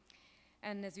GDP.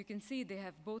 And as you can see, they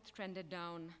have both trended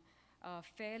down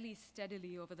fairly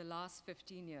steadily over the last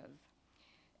 15 years.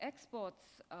 Exports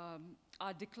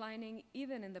are declining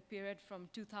even in the period from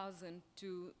 2000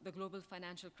 to the global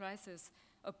financial crisis,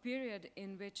 a period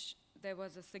in which there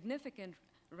was a significant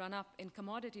run-up in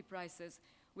commodity prices,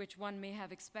 which one may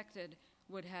have expected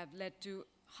would have led to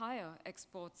higher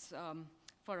exports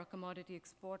for a commodity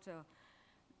exporter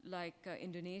like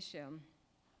Indonesia.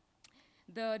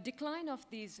 The decline of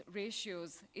these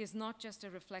ratios is not just a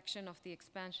reflection of the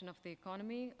expansion of the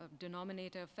economy, a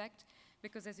denominator effect,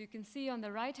 because as you can see on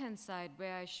the right-hand side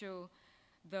where I show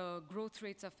the growth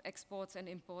rates of exports and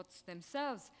imports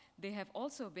themselves, they have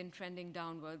also been trending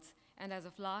downwards, and as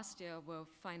of last year were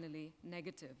finally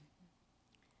negative.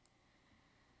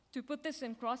 To put this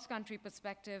in cross-country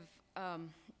perspective,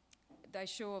 I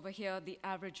show over here the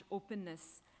average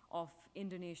openness of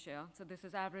Indonesia. So this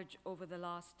is average over the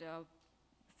last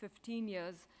 15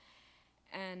 years,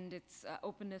 and its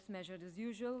openness measured as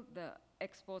usual, the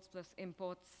exports plus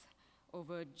imports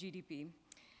over GDP.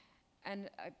 And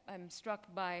I'm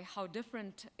struck by how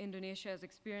different Indonesia's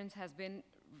experience has been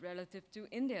relative to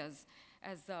India's.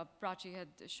 As Prachi had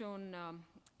shown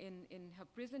in her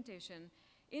presentation,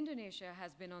 Indonesia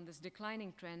has been on this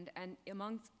declining trend, and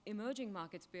amongst emerging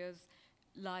markets peers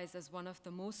lies as one of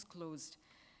the most closed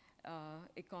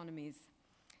economies.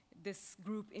 This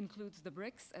group includes the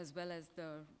BRICS as well as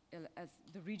the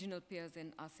regional peers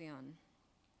in ASEAN.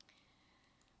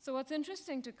 So what's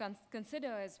interesting to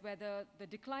consider is whether the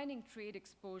declining trade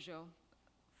exposure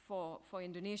for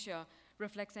Indonesia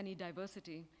reflects any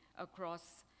diversity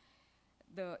across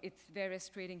its various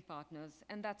trading partners.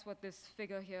 And that's what this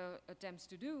figure here attempts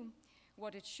to do.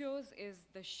 What it shows is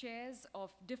the shares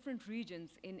of different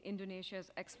regions in Indonesia's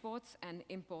exports and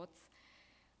imports.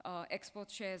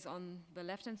 Export shares on the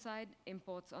left-hand side,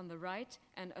 imports on the right,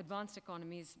 and advanced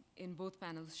economies in both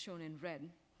panels shown in red.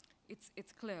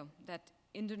 It's clear that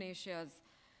Indonesia's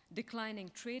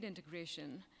declining trade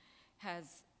integration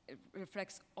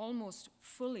reflects almost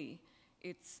fully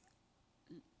its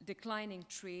declining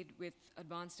trade with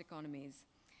advanced economies,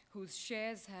 whose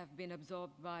shares have been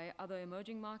absorbed by other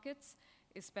emerging markets,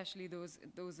 especially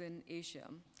those in Asia.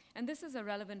 And this is a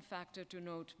relevant factor to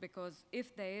note, because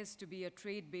if there is to be a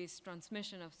trade-based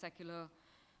transmission of secular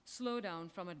slowdown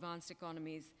from advanced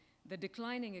economies, the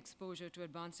declining exposure to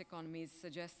advanced economies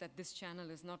suggests that this channel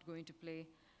is not going to play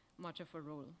much of a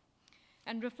role.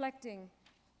 And reflecting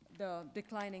the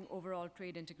declining overall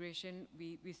trade integration,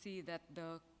 we see that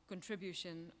the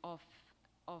contribution of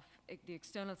the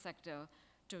external sector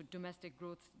to domestic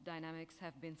growth dynamics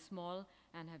have been small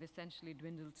and have essentially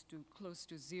dwindled to close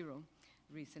to zero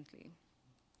recently.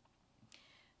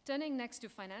 Turning next to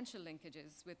financial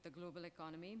linkages with the global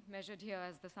economy, measured here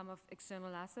as the sum of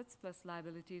external assets plus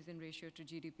liabilities in ratio to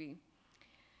GDP.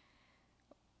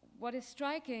 What is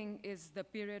striking is the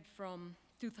period from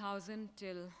 2000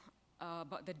 till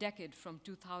about the decade from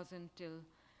 2000 till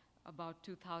about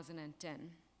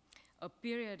 2010, a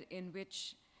period in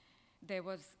which there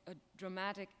was a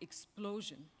dramatic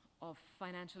explosion of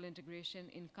financial integration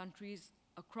in countries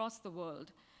across the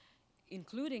world,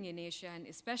 including in Asia and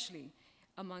especially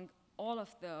among all of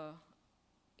the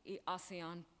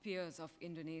ASEAN peers of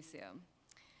Indonesia.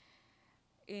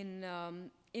 In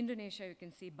Indonesia, you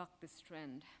can see buck this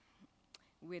trend,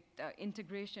 with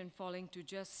integration falling to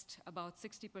just about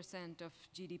 60% of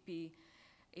GDP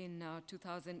in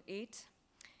 2008.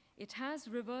 It has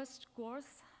reversed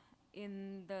course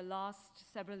in the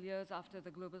last several years after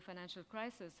the global financial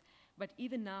crisis, but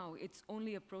even now, it's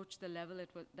only approached the level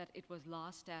that it was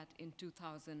last at in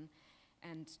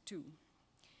 2002.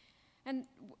 And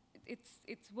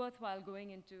it's worthwhile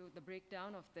going into the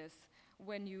breakdown of this.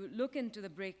 When you look into the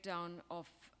breakdown of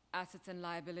assets and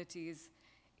liabilities,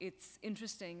 it's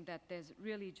interesting that there's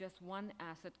really just one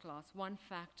asset class, one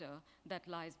factor that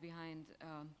lies behind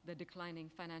the declining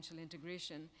financial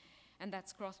integration, and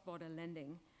that's cross-border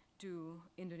lending to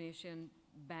Indonesian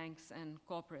banks and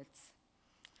corporates.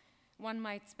 One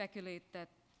might speculate that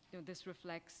this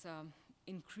reflects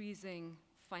increasing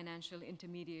financial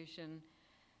intermediation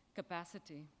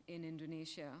capacity in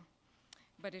Indonesia,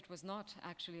 but it was not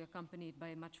actually accompanied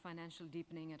by much financial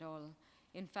deepening at all.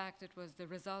 In fact, it was the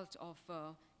result of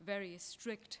very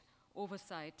strict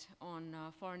oversight on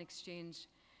foreign exchange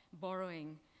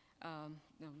borrowing,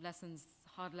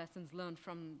 hard lessons learned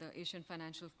from the Asian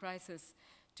financial crisis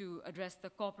to address the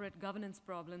corporate governance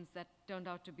problems that turned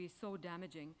out to be so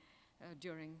damaging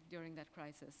during that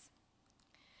crisis.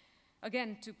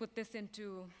 Again, to put this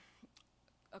into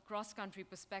a cross-country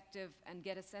perspective and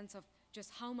get a sense of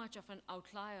just how much of an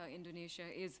outlier Indonesia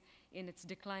is in its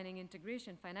declining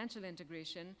integration, financial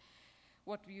integration,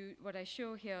 what I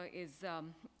show here is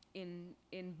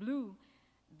in blue,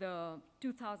 the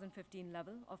 2015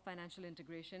 level of financial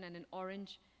integration, and in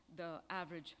orange, the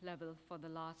average level for the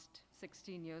last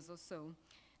 16 years or so.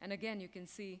 And again, you can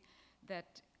see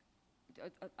that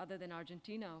other than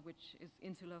Argentina, which is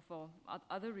insular for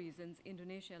other reasons,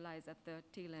 Indonesia lies at the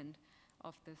tail end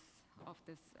of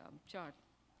this chart.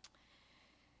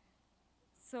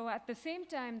 So at the same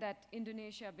time that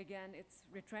Indonesia began its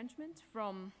retrenchment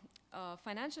from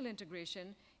financial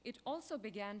integration, it also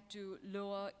began to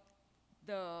lower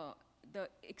the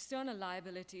external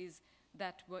liabilities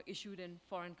that were issued in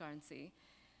foreign currency.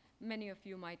 Many of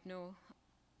you might know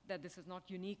that this is not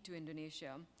unique to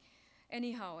Indonesia.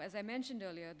 Anyhow, as I mentioned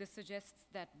earlier, this suggests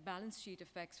that balance sheet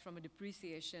effects from a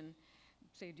depreciation,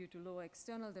 say due to lower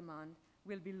external demand,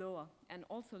 will be lower and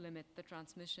also limit the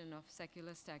transmission of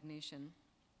secular stagnation.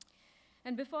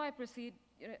 And before I proceed,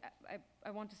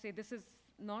 I want to say this is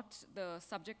not the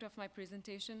subject of my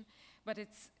presentation, but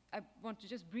I want to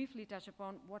just briefly touch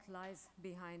upon what lies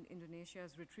behind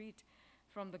Indonesia's retreat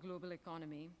from the global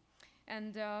economy.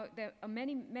 And there are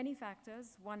many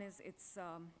factors. One is its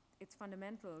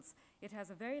fundamentals. It has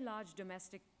a very large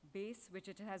domestic base, which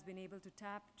it has been able to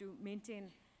tap to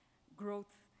maintain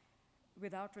growth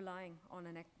without relying on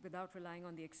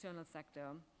the external sector.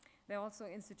 There are also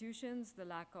institutions, the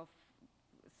lack of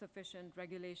sufficient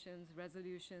regulations,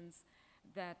 resolutions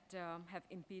that have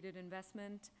impeded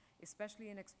investment, especially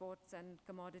in exports and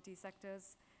commodity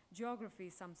sectors. Geography,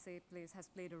 some say, has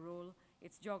played a role.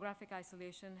 Its geographic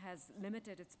isolation has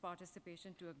limited its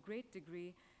participation to a great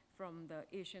degree from the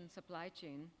Asian supply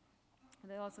chain.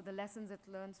 There are also the lessons it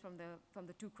learns from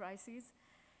the two crises.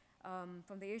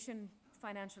 From the Asian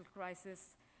financial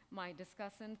crisis, my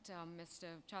discussant, Mr.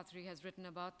 Chatib, has written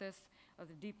about this,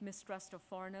 the deep mistrust of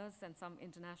foreigners and some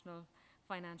international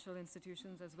financial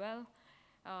institutions as well.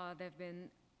 There have been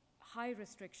high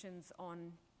restrictions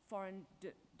on foreign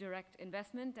direct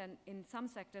investment, and in some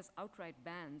sectors, outright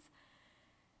bans.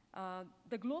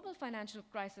 The global financial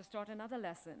crisis taught another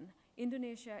lesson.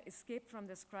 Indonesia escaped from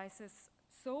this crisis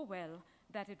so well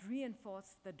that it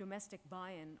reinforced the domestic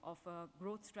buy-in of a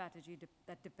growth strategy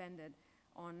that depended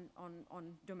on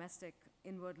domestic,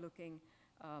 inward-looking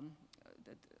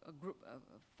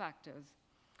factors.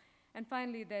 And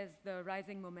finally, there's the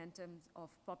rising momentum of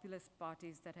populist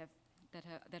parties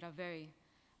that are very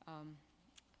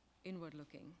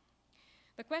inward-looking.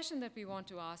 The question that we want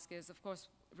to ask is, of course,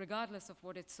 regardless of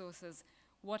what its sources,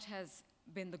 what has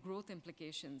been the growth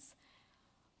implications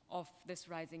of this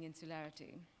rising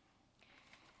insularity?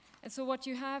 And so what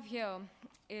you have here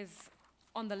is,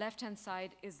 on the left-hand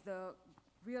side, is the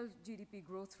real GDP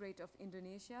growth rate of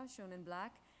Indonesia, shown in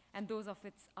black, and those of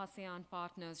its ASEAN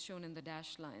partners, shown in the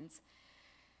dashed lines.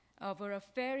 Over a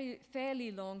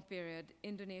fairly long period,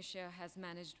 Indonesia has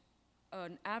managed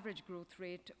an average growth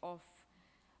rate of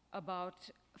about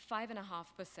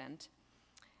 5.5%.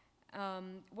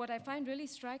 What I find really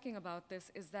striking about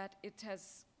this is that it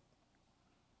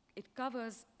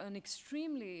covers an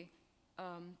extremely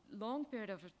long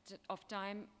period of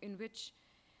time in which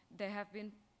there have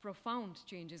been profound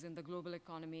changes in the global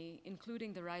economy,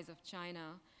 including the rise of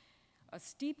China, a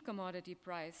steep commodity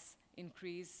price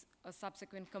increase, a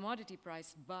subsequent commodity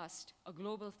price bust, a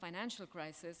global financial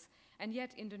crisis, and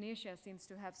yet Indonesia seems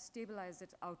to have stabilized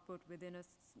its output within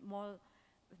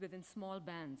small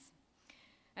bands.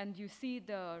 And you see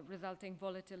the resulting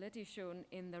volatility shown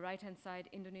in the right-hand side.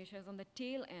 Indonesia is on the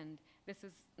tail end. This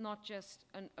is not just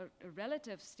a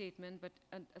relative statement, but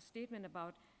a statement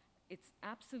about its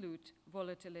absolute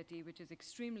volatility, which is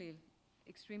extremely,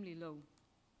 extremely low.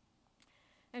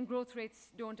 And growth rates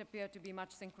don't appear to be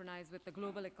much synchronized with the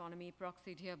global economy,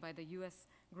 proxied here by the US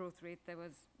growth rate. There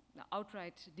was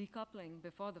outright decoupling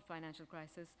before the financial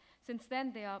crisis. Since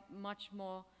then, they are much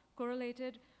more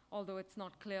correlated, although it's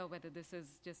not clear whether this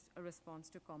is just a response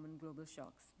to common global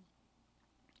shocks.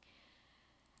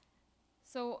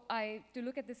 So to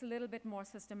look at this a little bit more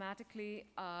systematically,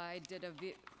 I did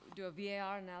do a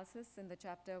VAR analysis in the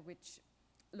chapter which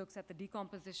looks at the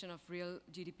decomposition of real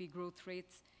GDP growth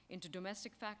rates into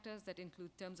domestic factors that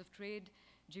include terms of trade,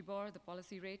 GBOR, the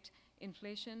policy rate,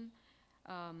 inflation,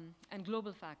 and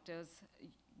global factors,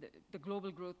 the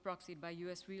global growth proxied by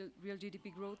US real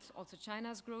GDP growth, also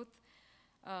China's growth,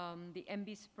 the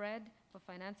MB spread for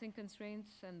financing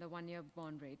constraints, and the one-year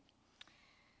bond rate.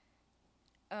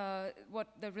 What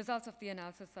the results of the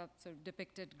analysis are sort of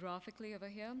depicted graphically over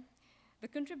here. The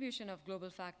contribution of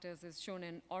global factors is shown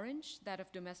in orange, that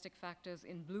of domestic factors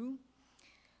in blue.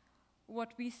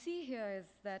 What we see here is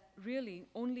that really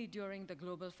only during the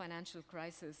global financial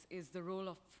crisis is the role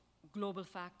of global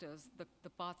factors, the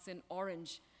parts in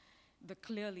orange,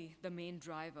 clearly the main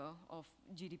driver of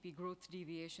GDP growth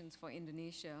deviations for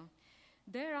Indonesia.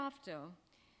 Thereafter,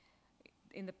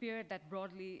 in the period that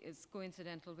broadly is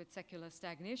coincidental with secular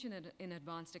stagnation in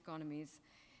advanced economies,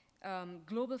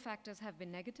 global factors have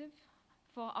been negative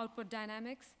for output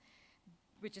dynamics,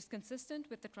 which is consistent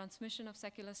with the transmission of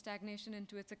secular stagnation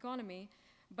into its economy,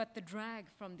 but the drag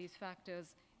from these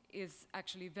factors is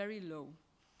actually very low,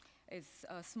 is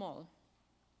small.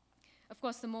 Of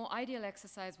course, the more ideal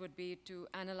exercise would be to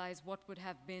analyze what would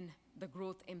have been the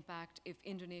growth impact if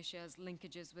Indonesia's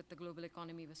linkages with the global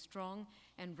economy were strong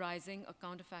and rising, a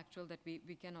counterfactual that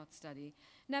we cannot study.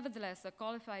 Nevertheless, a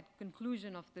qualified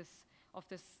conclusion of this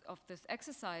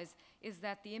exercise is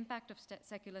that the impact of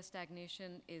secular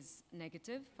stagnation is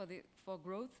negative for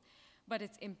growth, but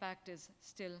its impact is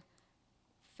still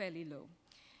fairly low.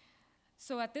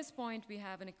 So at this point, we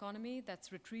have an economy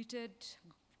that's retreated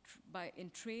in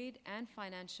trade and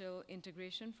financial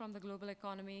integration from the global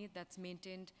economy, that's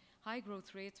maintained high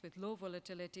growth rates with low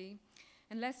volatility.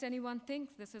 And lest anyone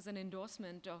thinks this is an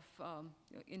endorsement of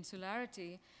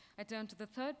insularity, I turn to the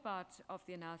third part of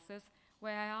the analysis,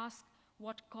 where I ask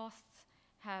what costs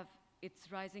have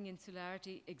its rising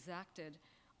insularity exacted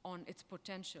on its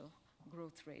potential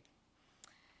growth rate.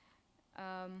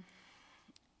 And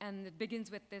it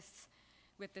begins with this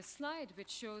slide, which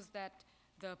shows that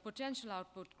the potential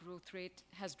output growth rate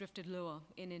has drifted lower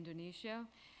in Indonesia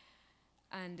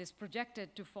and is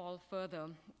projected to fall further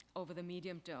over the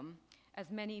medium term. As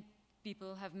many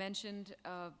people have mentioned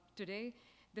today,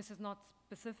 this is not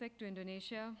specific to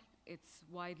Indonesia. It's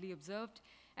widely observed.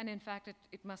 And in fact,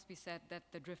 it must be said that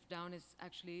the drift down is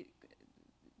actually,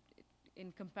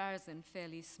 in comparison,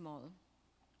 fairly small.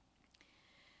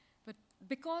 But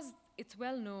because it's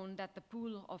well known that the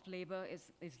pool of labor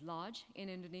is large in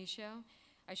Indonesia,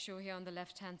 I show here on the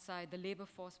left-hand side, the labor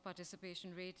force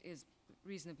participation rate is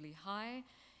reasonably high,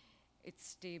 it's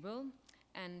stable,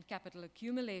 and capital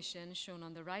accumulation, shown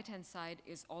on the right-hand side,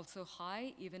 is also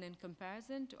high, even in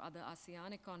comparison to other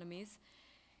ASEAN economies.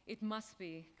 It must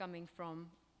be coming from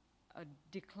a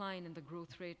decline in the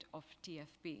growth rate of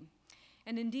TFP.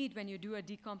 And indeed, when you do a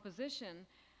decomposition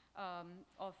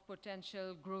of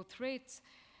potential growth rates,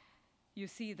 you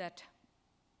see that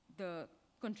the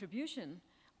contribution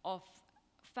of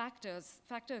factor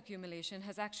accumulation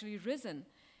has actually risen,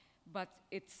 but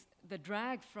the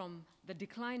drag from the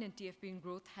decline in TFP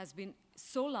growth has been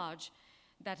so large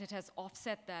that it has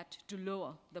offset that to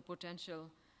lower the potential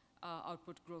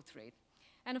output growth rate.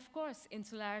 And of course,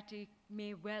 insularity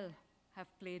may well have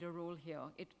played a role here.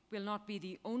 It will not be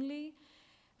the only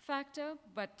factor,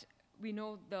 but we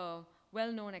know the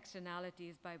well-known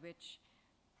externalities by which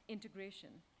integration,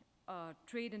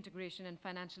 trade integration and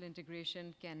financial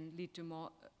integration can lead to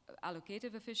more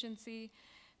allocative efficiency,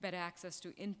 better access to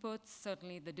inputs,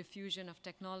 certainly the diffusion of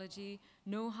technology,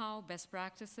 know-how, best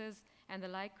practices, and the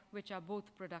like, which are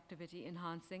both productivity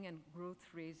enhancing and growth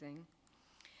raising.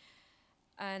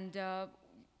 And I'll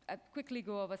quickly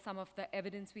go over some of the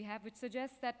evidence we have, which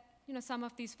suggests that some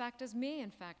of these factors may,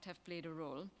 in fact, have played a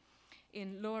role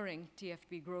in lowering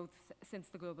TFP growth since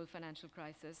the global financial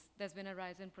crisis. There's been a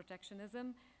rise in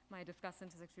protectionism. My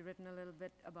discussant has actually written a little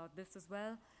bit about this as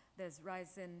well. There's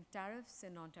rise in tariffs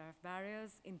and non-tariff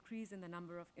barriers, increase in the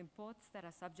number of imports that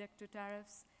are subject to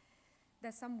tariffs.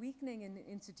 There's some weakening in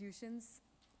institutions.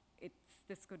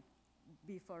 This could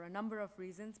be for a number of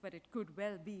reasons, but it could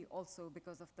well be also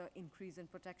because of the increase in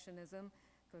protectionism,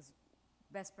 because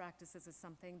best practices is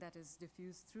something that is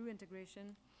diffused through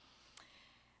integration.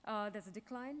 There's a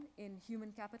decline in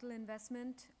human capital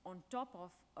investment on top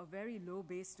of a very low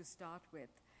base to start with.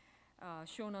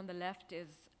 Shown on the left is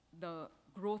the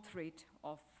growth rate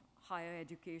of higher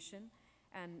education,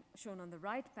 and shown on the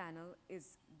right panel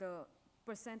is the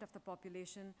percent of the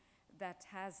population that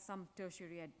has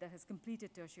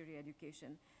completed tertiary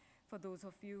education. For those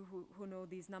of you who know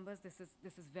these numbers, this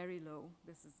is very low.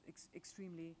 This is an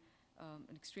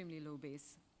extremely low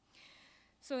base.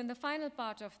 So in the final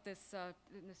part of this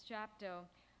chapter,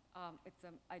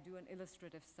 I do an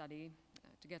illustrative study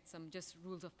to get some just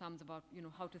rules of thumbs about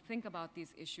how to think about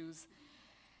these issues.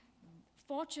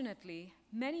 Fortunately,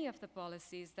 many of the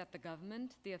policies that the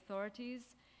government, the authorities,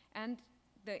 and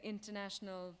the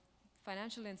international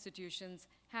financial institutions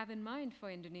have in mind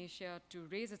for Indonesia to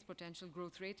raise its potential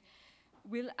growth rate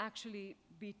will actually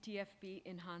be TFP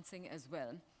enhancing as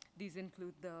well. These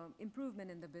include the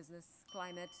improvement in the business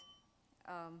climate,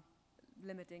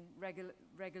 limiting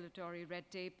regulatory red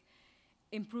tape,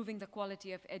 improving the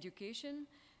quality of education,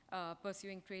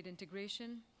 pursuing trade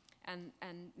integration, and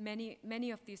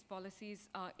many of these policies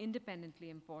are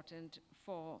independently important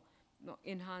for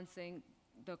enhancing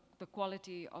the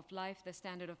quality of life, the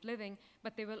standard of living,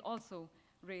 but they will also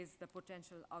raise the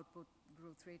potential output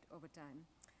growth rate over time.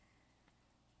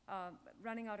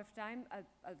 Running out of time,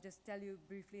 I'll just tell you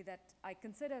briefly that I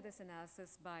consider this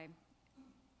analysis by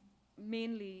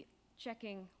mainly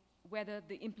checking whether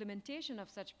the implementation of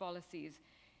such policies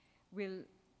will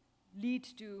lead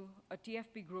to a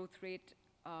TFP growth rate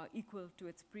equal to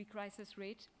its pre-crisis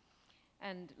rate.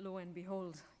 And lo and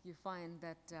behold, you find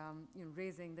that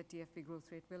raising the TFP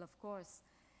growth rate will, of course,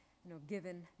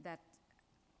 given that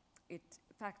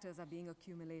factors are being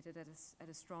accumulated at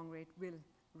a strong rate, will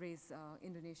raise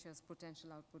Indonesia's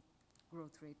potential output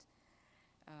growth rate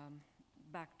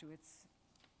back to its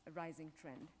rising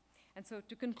trend. And so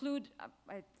to conclude,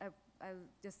 I'll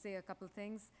just say a couple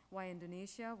things. Why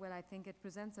Indonesia? Well, I think it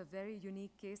presents a very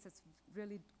unique case. It's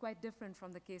really quite different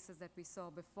from the cases that we saw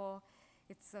before.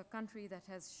 It's a country that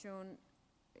has shown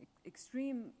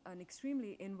an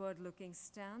extremely inward-looking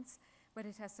stance, but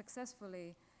it has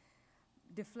successfully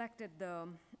deflected the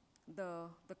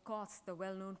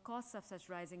well-known costs of such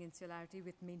rising insularity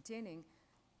with maintaining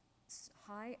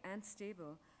high and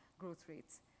stable growth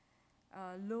rates.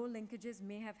 Low linkages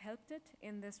may have helped it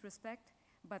in this respect,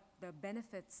 but the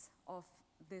benefits of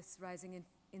this rising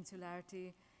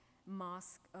insularity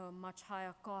mask a much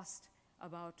higher cost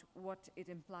about what it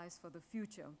implies for the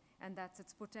future, and that's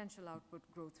its potential output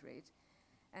growth rate.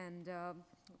 And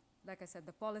like I said,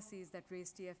 the policies that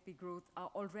raise TFP growth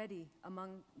are already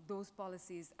among those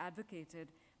policies advocated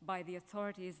by the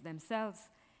authorities themselves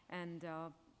and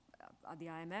the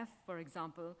IMF, for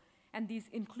example, And these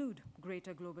include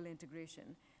greater global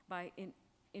integration. By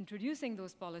introducing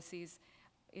those policies,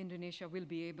 Indonesia will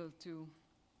be able to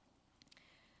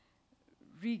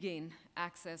regain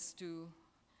access to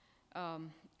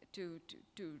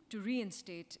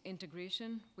reinstate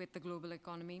integration with the global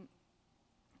economy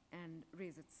and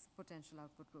raise its potential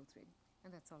output growth rate.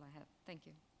 And that's all I have. Thank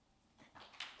you.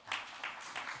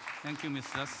 Thank you, Ms.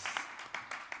 Das.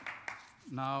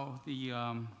 Now, the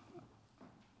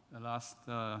last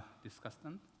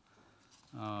discussant,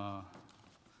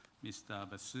 Mr.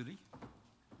 Basri.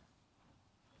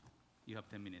 You have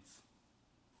 10 minutes.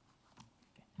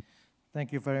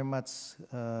 Thank you very much,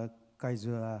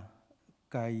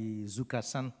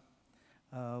 Kaizuka-san.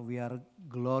 We are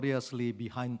gloriously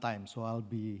behind time, so I'll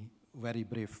be very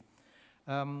brief.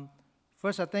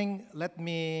 First, I think, let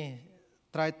me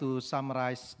try to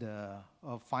summarize the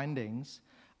findings.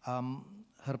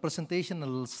 Her presentation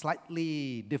is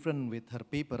slightly different with her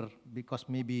paper because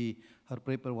maybe her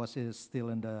paper was still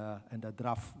in the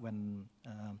draft when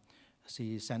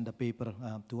she sent the paper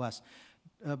to us.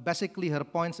 Basically, her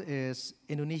point is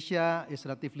Indonesia is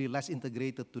relatively less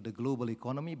integrated to the global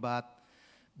economy, but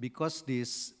because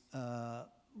this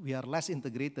we are less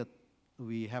integrated,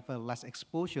 we have a less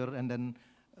exposure, and then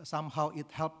somehow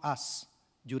it helped us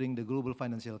during the global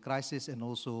financial crisis, and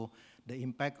also the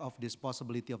impact of this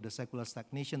possibility of the secular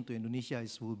stagnation to Indonesia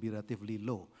will be relatively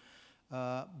low.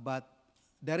 But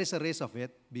there is a risk of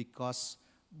it because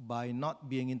by not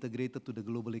being integrated to the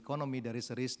global economy, there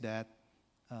is a risk that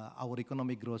our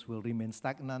economic growth will remain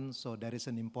stagnant. So there is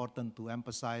an important to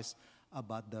emphasize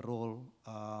about the role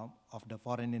of the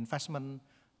foreign investment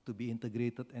to be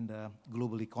integrated in the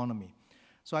global economy.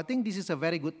 So I think this is a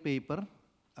very good paper,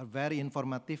 very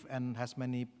informative, and has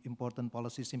many important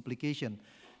policies implications.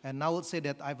 And I would say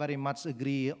that I very much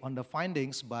agree on the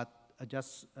findings, but I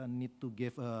just need to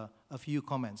give a few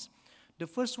comments. The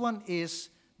first one is,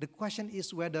 the question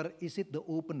is whether is it the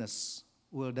openness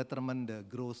will determine the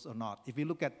growth or not. If you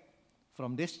look at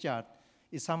from this chart,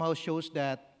 it somehow shows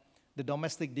that the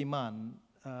domestic demand,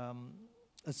 a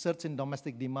surge in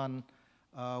domestic demand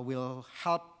will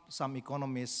help some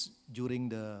economies during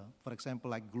the, for example,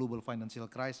 like global financial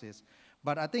crisis.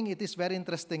 But I think it is very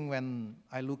interesting when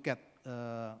I look at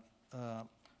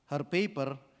her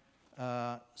paper,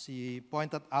 she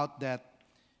pointed out that,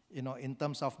 in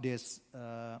terms of this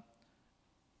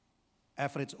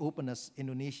average openness,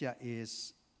 Indonesia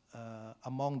is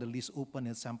among the least open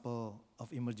example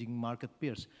of emerging market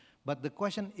peers. But the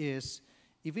question is,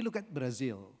 if you look at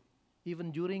Brazil,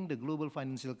 even during the global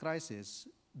financial crisis,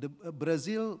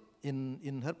 Brazil,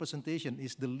 in her presentation,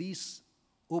 is the least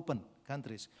open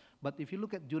countries. But if you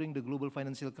look at during the global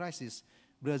financial crisis,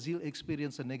 Brazil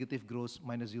experienced a negative growth,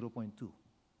 minus 0.2.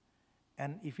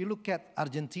 And if you look at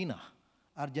Argentina,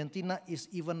 Argentina is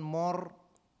even more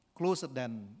closer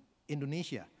than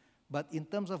Indonesia. But in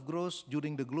terms of growth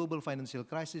during the global financial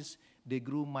crisis, they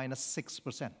grew minus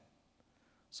 6%.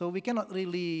 So we cannot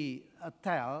really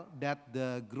tell that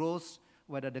the growth,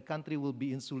 whether the country will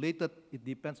be insulated, it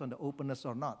depends on the openness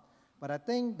or not. But I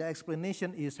think the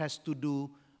explanation has to do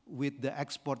with the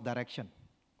export direction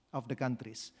of the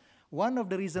countries. One of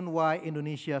the reasons why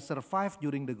Indonesia survived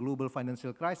during the global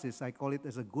financial crisis, I call it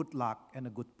as a good luck and a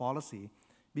good policy,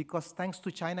 because thanks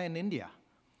to China and India.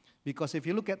 Because if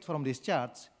you look at from these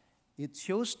charts, it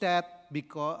shows that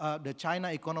because the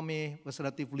China economy was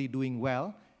relatively doing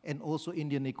well, and also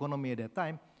Indian economy at that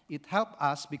time, it helped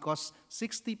us because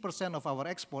 60% of our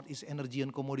export is energy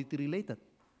and commodity related.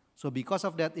 So because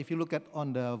of that, if you look at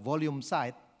on the volume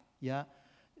side,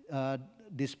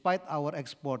 despite our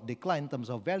export decline in terms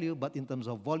of value, but in terms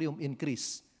of volume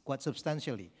increase quite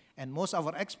substantially. And most of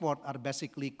our export are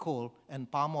basically coal and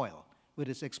palm oil, which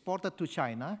is exported to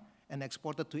China and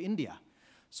exported to India.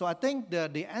 So I think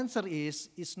the answer is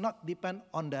not depend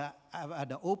on the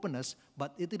openness,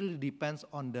 but it really depends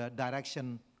on the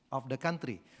direction of the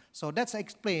country. So that's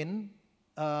explained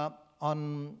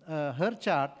on her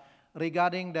chart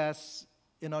regarding this,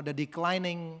 the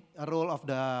declining role of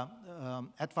the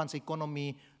advanced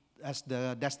economy as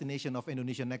the destination of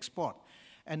Indonesian export.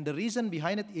 And the reason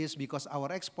behind it is because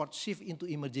our export shift into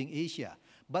emerging Asia.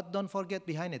 But don't forget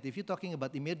behind it, if you're talking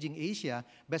about emerging Asia,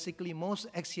 basically most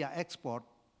Asia export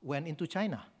went into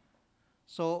China.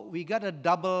 So we got a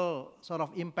double sort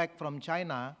of impact from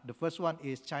China. The first one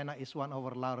is China is one of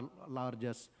our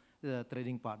largest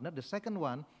trading partner. The second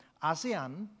one,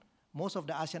 ASEAN, most of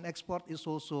the ASEAN export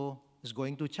is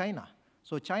going to China.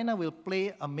 So China will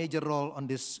play a major role on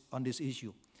this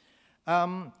issue.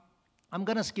 I'm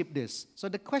going to skip this. So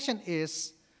the question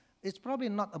is, it's probably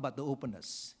not about the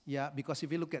openness, because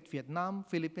if you look at Vietnam,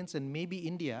 Philippines, and maybe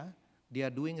India, they are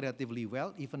doing relatively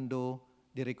well, even though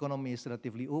their economy is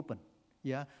relatively open.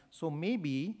 Yeah, so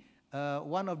maybe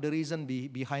one of the reasons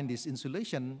behind this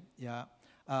insulation, yeah,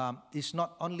 is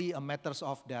not only a matter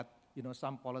of that,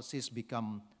 some policies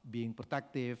become being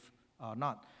protective or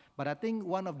not, but I think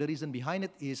one of the reasons behind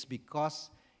it is because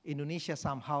Indonesia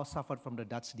somehow suffered from the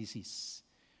Dutch disease.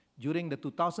 During the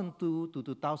 2002 to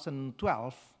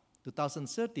 2012,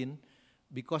 2013,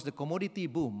 because the commodity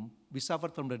boom, we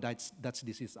suffered from the Dutch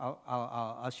disease.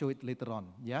 I'll show it later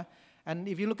on, yeah? And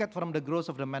if you look at from the growth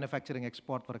of the manufacturing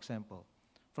export, for example,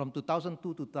 from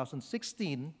 2002 to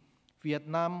 2016,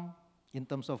 Vietnam, in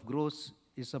terms of growth,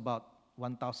 is about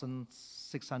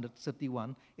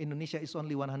 1,631. Indonesia is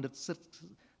only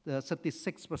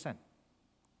 136%,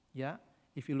 yeah?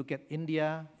 If you look at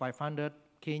India, 500,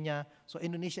 Kenya, so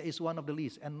Indonesia is one of the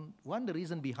least. And one of the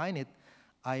reason behind it,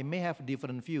 I may have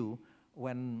different view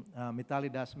when Mitali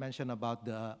does mention about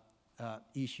the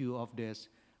issue of this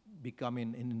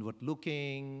becoming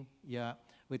inward-looking, yeah,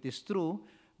 which is true,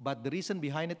 but the reason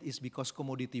behind it is because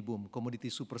commodity boom, commodity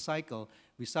super cycle.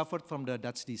 We suffered from the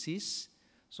Dutch disease,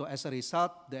 so as a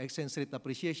result, the exchange rate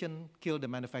appreciation killed the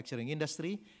manufacturing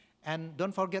industry, and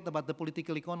don't forget about the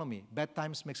political economy. Bad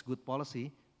times makes good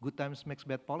policy, good times makes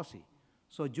bad policy.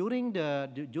 So during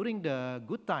the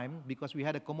good time, because we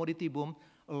had a commodity boom,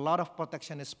 a lot of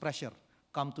protectionist pressure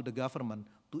come to the government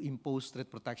to impose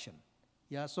trade protection.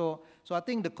 Yeah, so I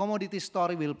think the commodity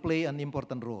story will play an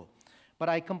important role. But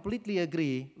I completely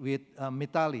agree with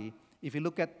Mitali. If you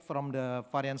look at from the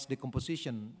variance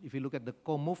decomposition, if you look at the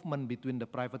co-movement between the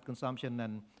private consumption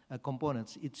and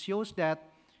components, it shows that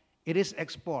it is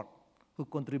export who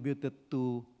contributed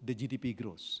to the GDP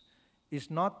growth. It's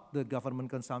not the government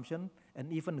consumption,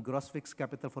 and even gross fixed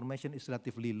capital formation is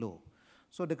relatively low.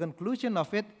 So the conclusion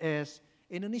of it is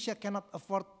Indonesia cannot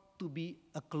afford to be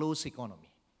a closed economy.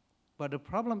 But the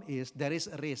problem is there is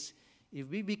a risk. If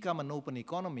we become an open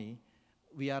economy,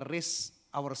 we are risk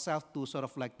ourselves to sort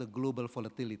of like the global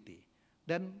volatility.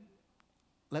 Then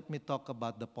let me talk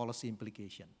about the policy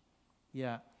implication.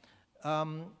 Yeah,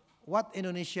 what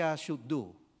Indonesia should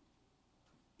do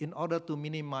in order to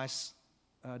minimize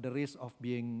the risk of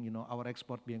being, our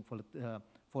export being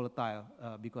volatile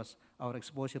because our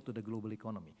exposure to the global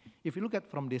economy. If you look at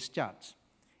from these charts,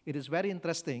 it is very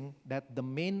interesting that the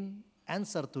main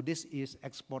answer to this is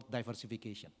export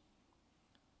diversification.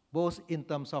 Both in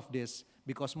terms of this,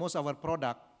 because most of our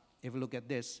product, if you look at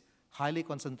this, highly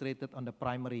concentrated on the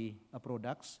primary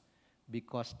products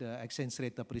because the exchange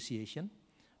rate appreciation.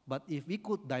 But if we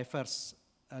could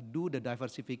do the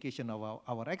diversification of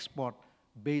our export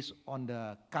based on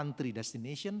the country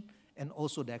destination and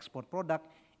also the export product,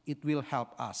 it will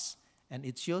help us. And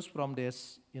it shows from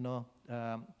this,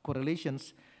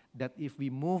 correlations that if we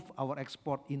move our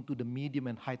export into the medium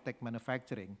and high-tech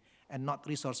manufacturing and not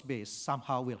resource-based,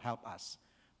 somehow will help us.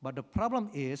 But the problem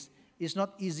is, it's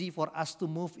not easy for us to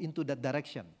move into that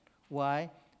direction.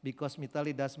 Why? Because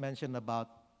Mitali does mention about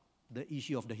the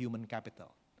issue of the human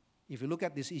capital. If you look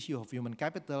at this issue of human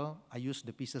capital, I use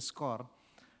the PIIE score.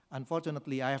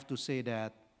 Unfortunately, I have to say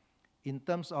that in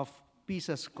terms of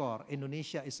PIIE score,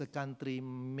 Indonesia is a country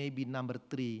maybe number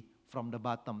 3 from the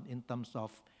bottom in terms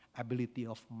of ability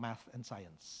of math and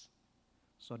science.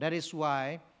 So that is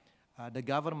why the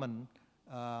government,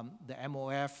 the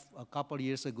MOF, a couple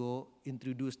years ago,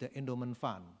 introduced the endowment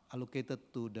fund allocated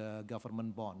to the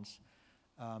government bonds.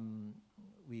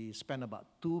 We spent about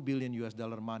 $2 billion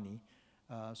money.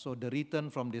 So the return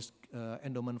from this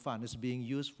endowment fund is being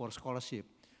used for scholarship.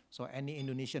 So any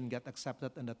Indonesian get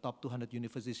accepted in the top 200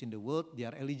 universities in the world, they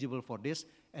are eligible for this,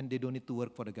 and they don't need to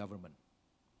work for the government,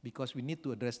 because we need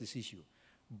to address this issue.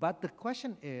 But the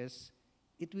question is,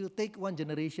 it will take one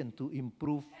generation to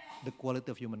improve the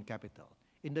quality of human capital.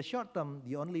 In the short term,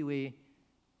 the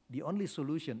only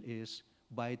solution is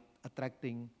by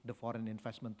attracting the foreign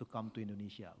investment to come to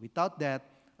Indonesia. Without that,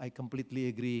 I completely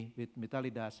agree with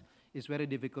Mitali Das, it's very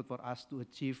difficult for us to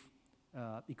achieve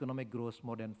economic growth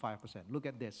more than 5%. Look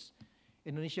at this.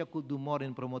 Indonesia could do more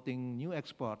in promoting new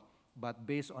export, but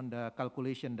based on the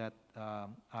calculation that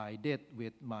I did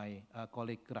with my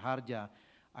colleague Raharja,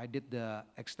 I did the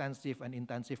extensive and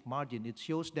intensive margin. It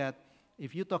shows that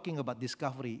if you're talking about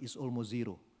discovery, it's almost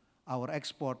zero. Our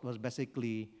export was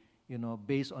basically,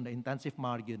 based on the intensive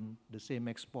margin, the same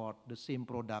export, the same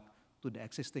product to the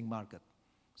existing market.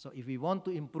 So if we want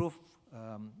to improve,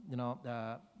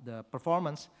 the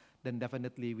performance, then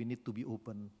definitely we need to be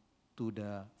open to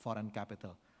the foreign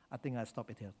capital. I think I'll stop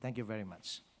it here. Thank you very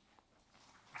much.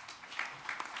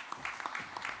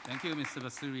 Thank you, Mr.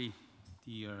 Basri,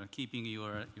 for keeping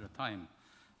your time.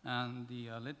 And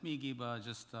let me give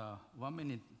just 1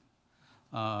 minute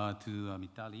to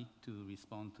Mitali to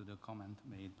respond to the comment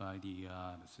made by the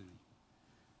Basri.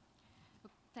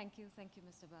 Thank you,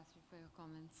 Mr. Basri, for your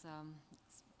comments.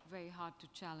 It's very hard to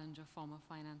challenge a former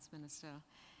finance minister.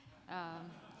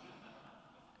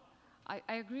 I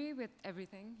agree with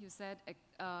everything you said.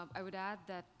 I would add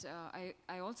that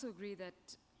I also agree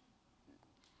that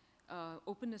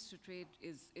openness to trade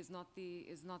is not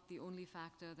the only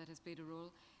factor that has played a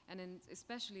role, and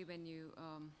especially when you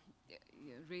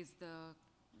raise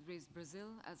Brazil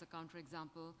as a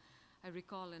counterexample. I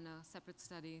recall in a separate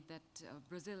study that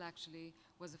Brazil actually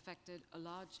was affected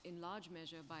in large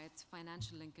measure by its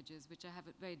financial linkages, which have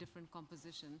a very different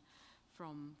composition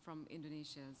from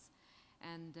Indonesia's.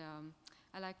 And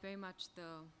I like very much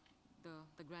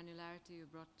the granularity you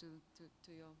brought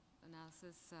to your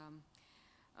analysis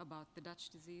about the Dutch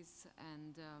disease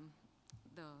and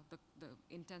the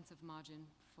intensive margin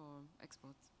for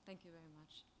exports. Thank you very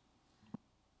much.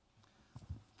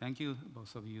 Thank you,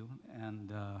 both of you,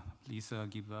 and please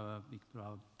give a big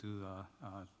round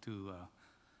to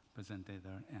presenter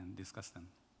and discussant.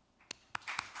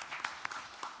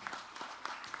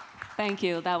 Thank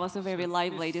you. That was a very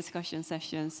lively discussion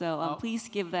session. So please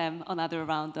give them another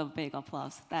round of big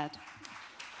applause. Okay.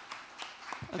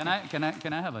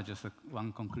 Can I have just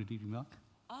one concluding remark?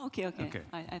 Oh, okay.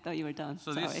 I thought you were done.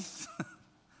 So sorry.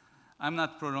 I'm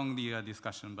not prolonging the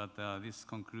discussion, but this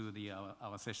concludes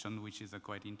our session, which is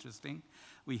quite interesting.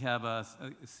 We have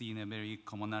seen a very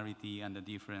commonality and the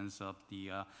difference of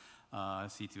the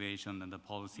situation and the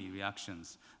policy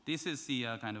reactions. This is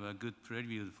the kind of a good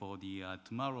preview for the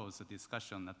tomorrow's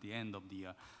discussion at the end of the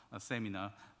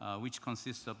seminar, which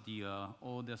consists of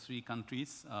all the three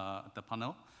countries at the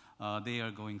panel. They are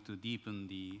going to deepen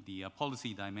the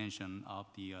policy dimension of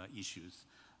the issues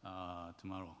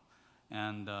tomorrow.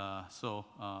 And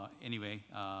anyway,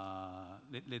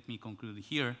 let me conclude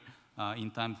here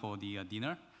in time for the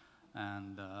dinner.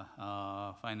 And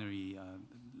finally,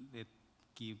 let's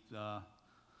give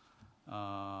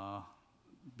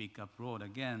big applause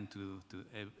again to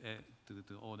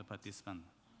all the participants.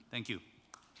 Thank you.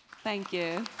 Thank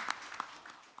you.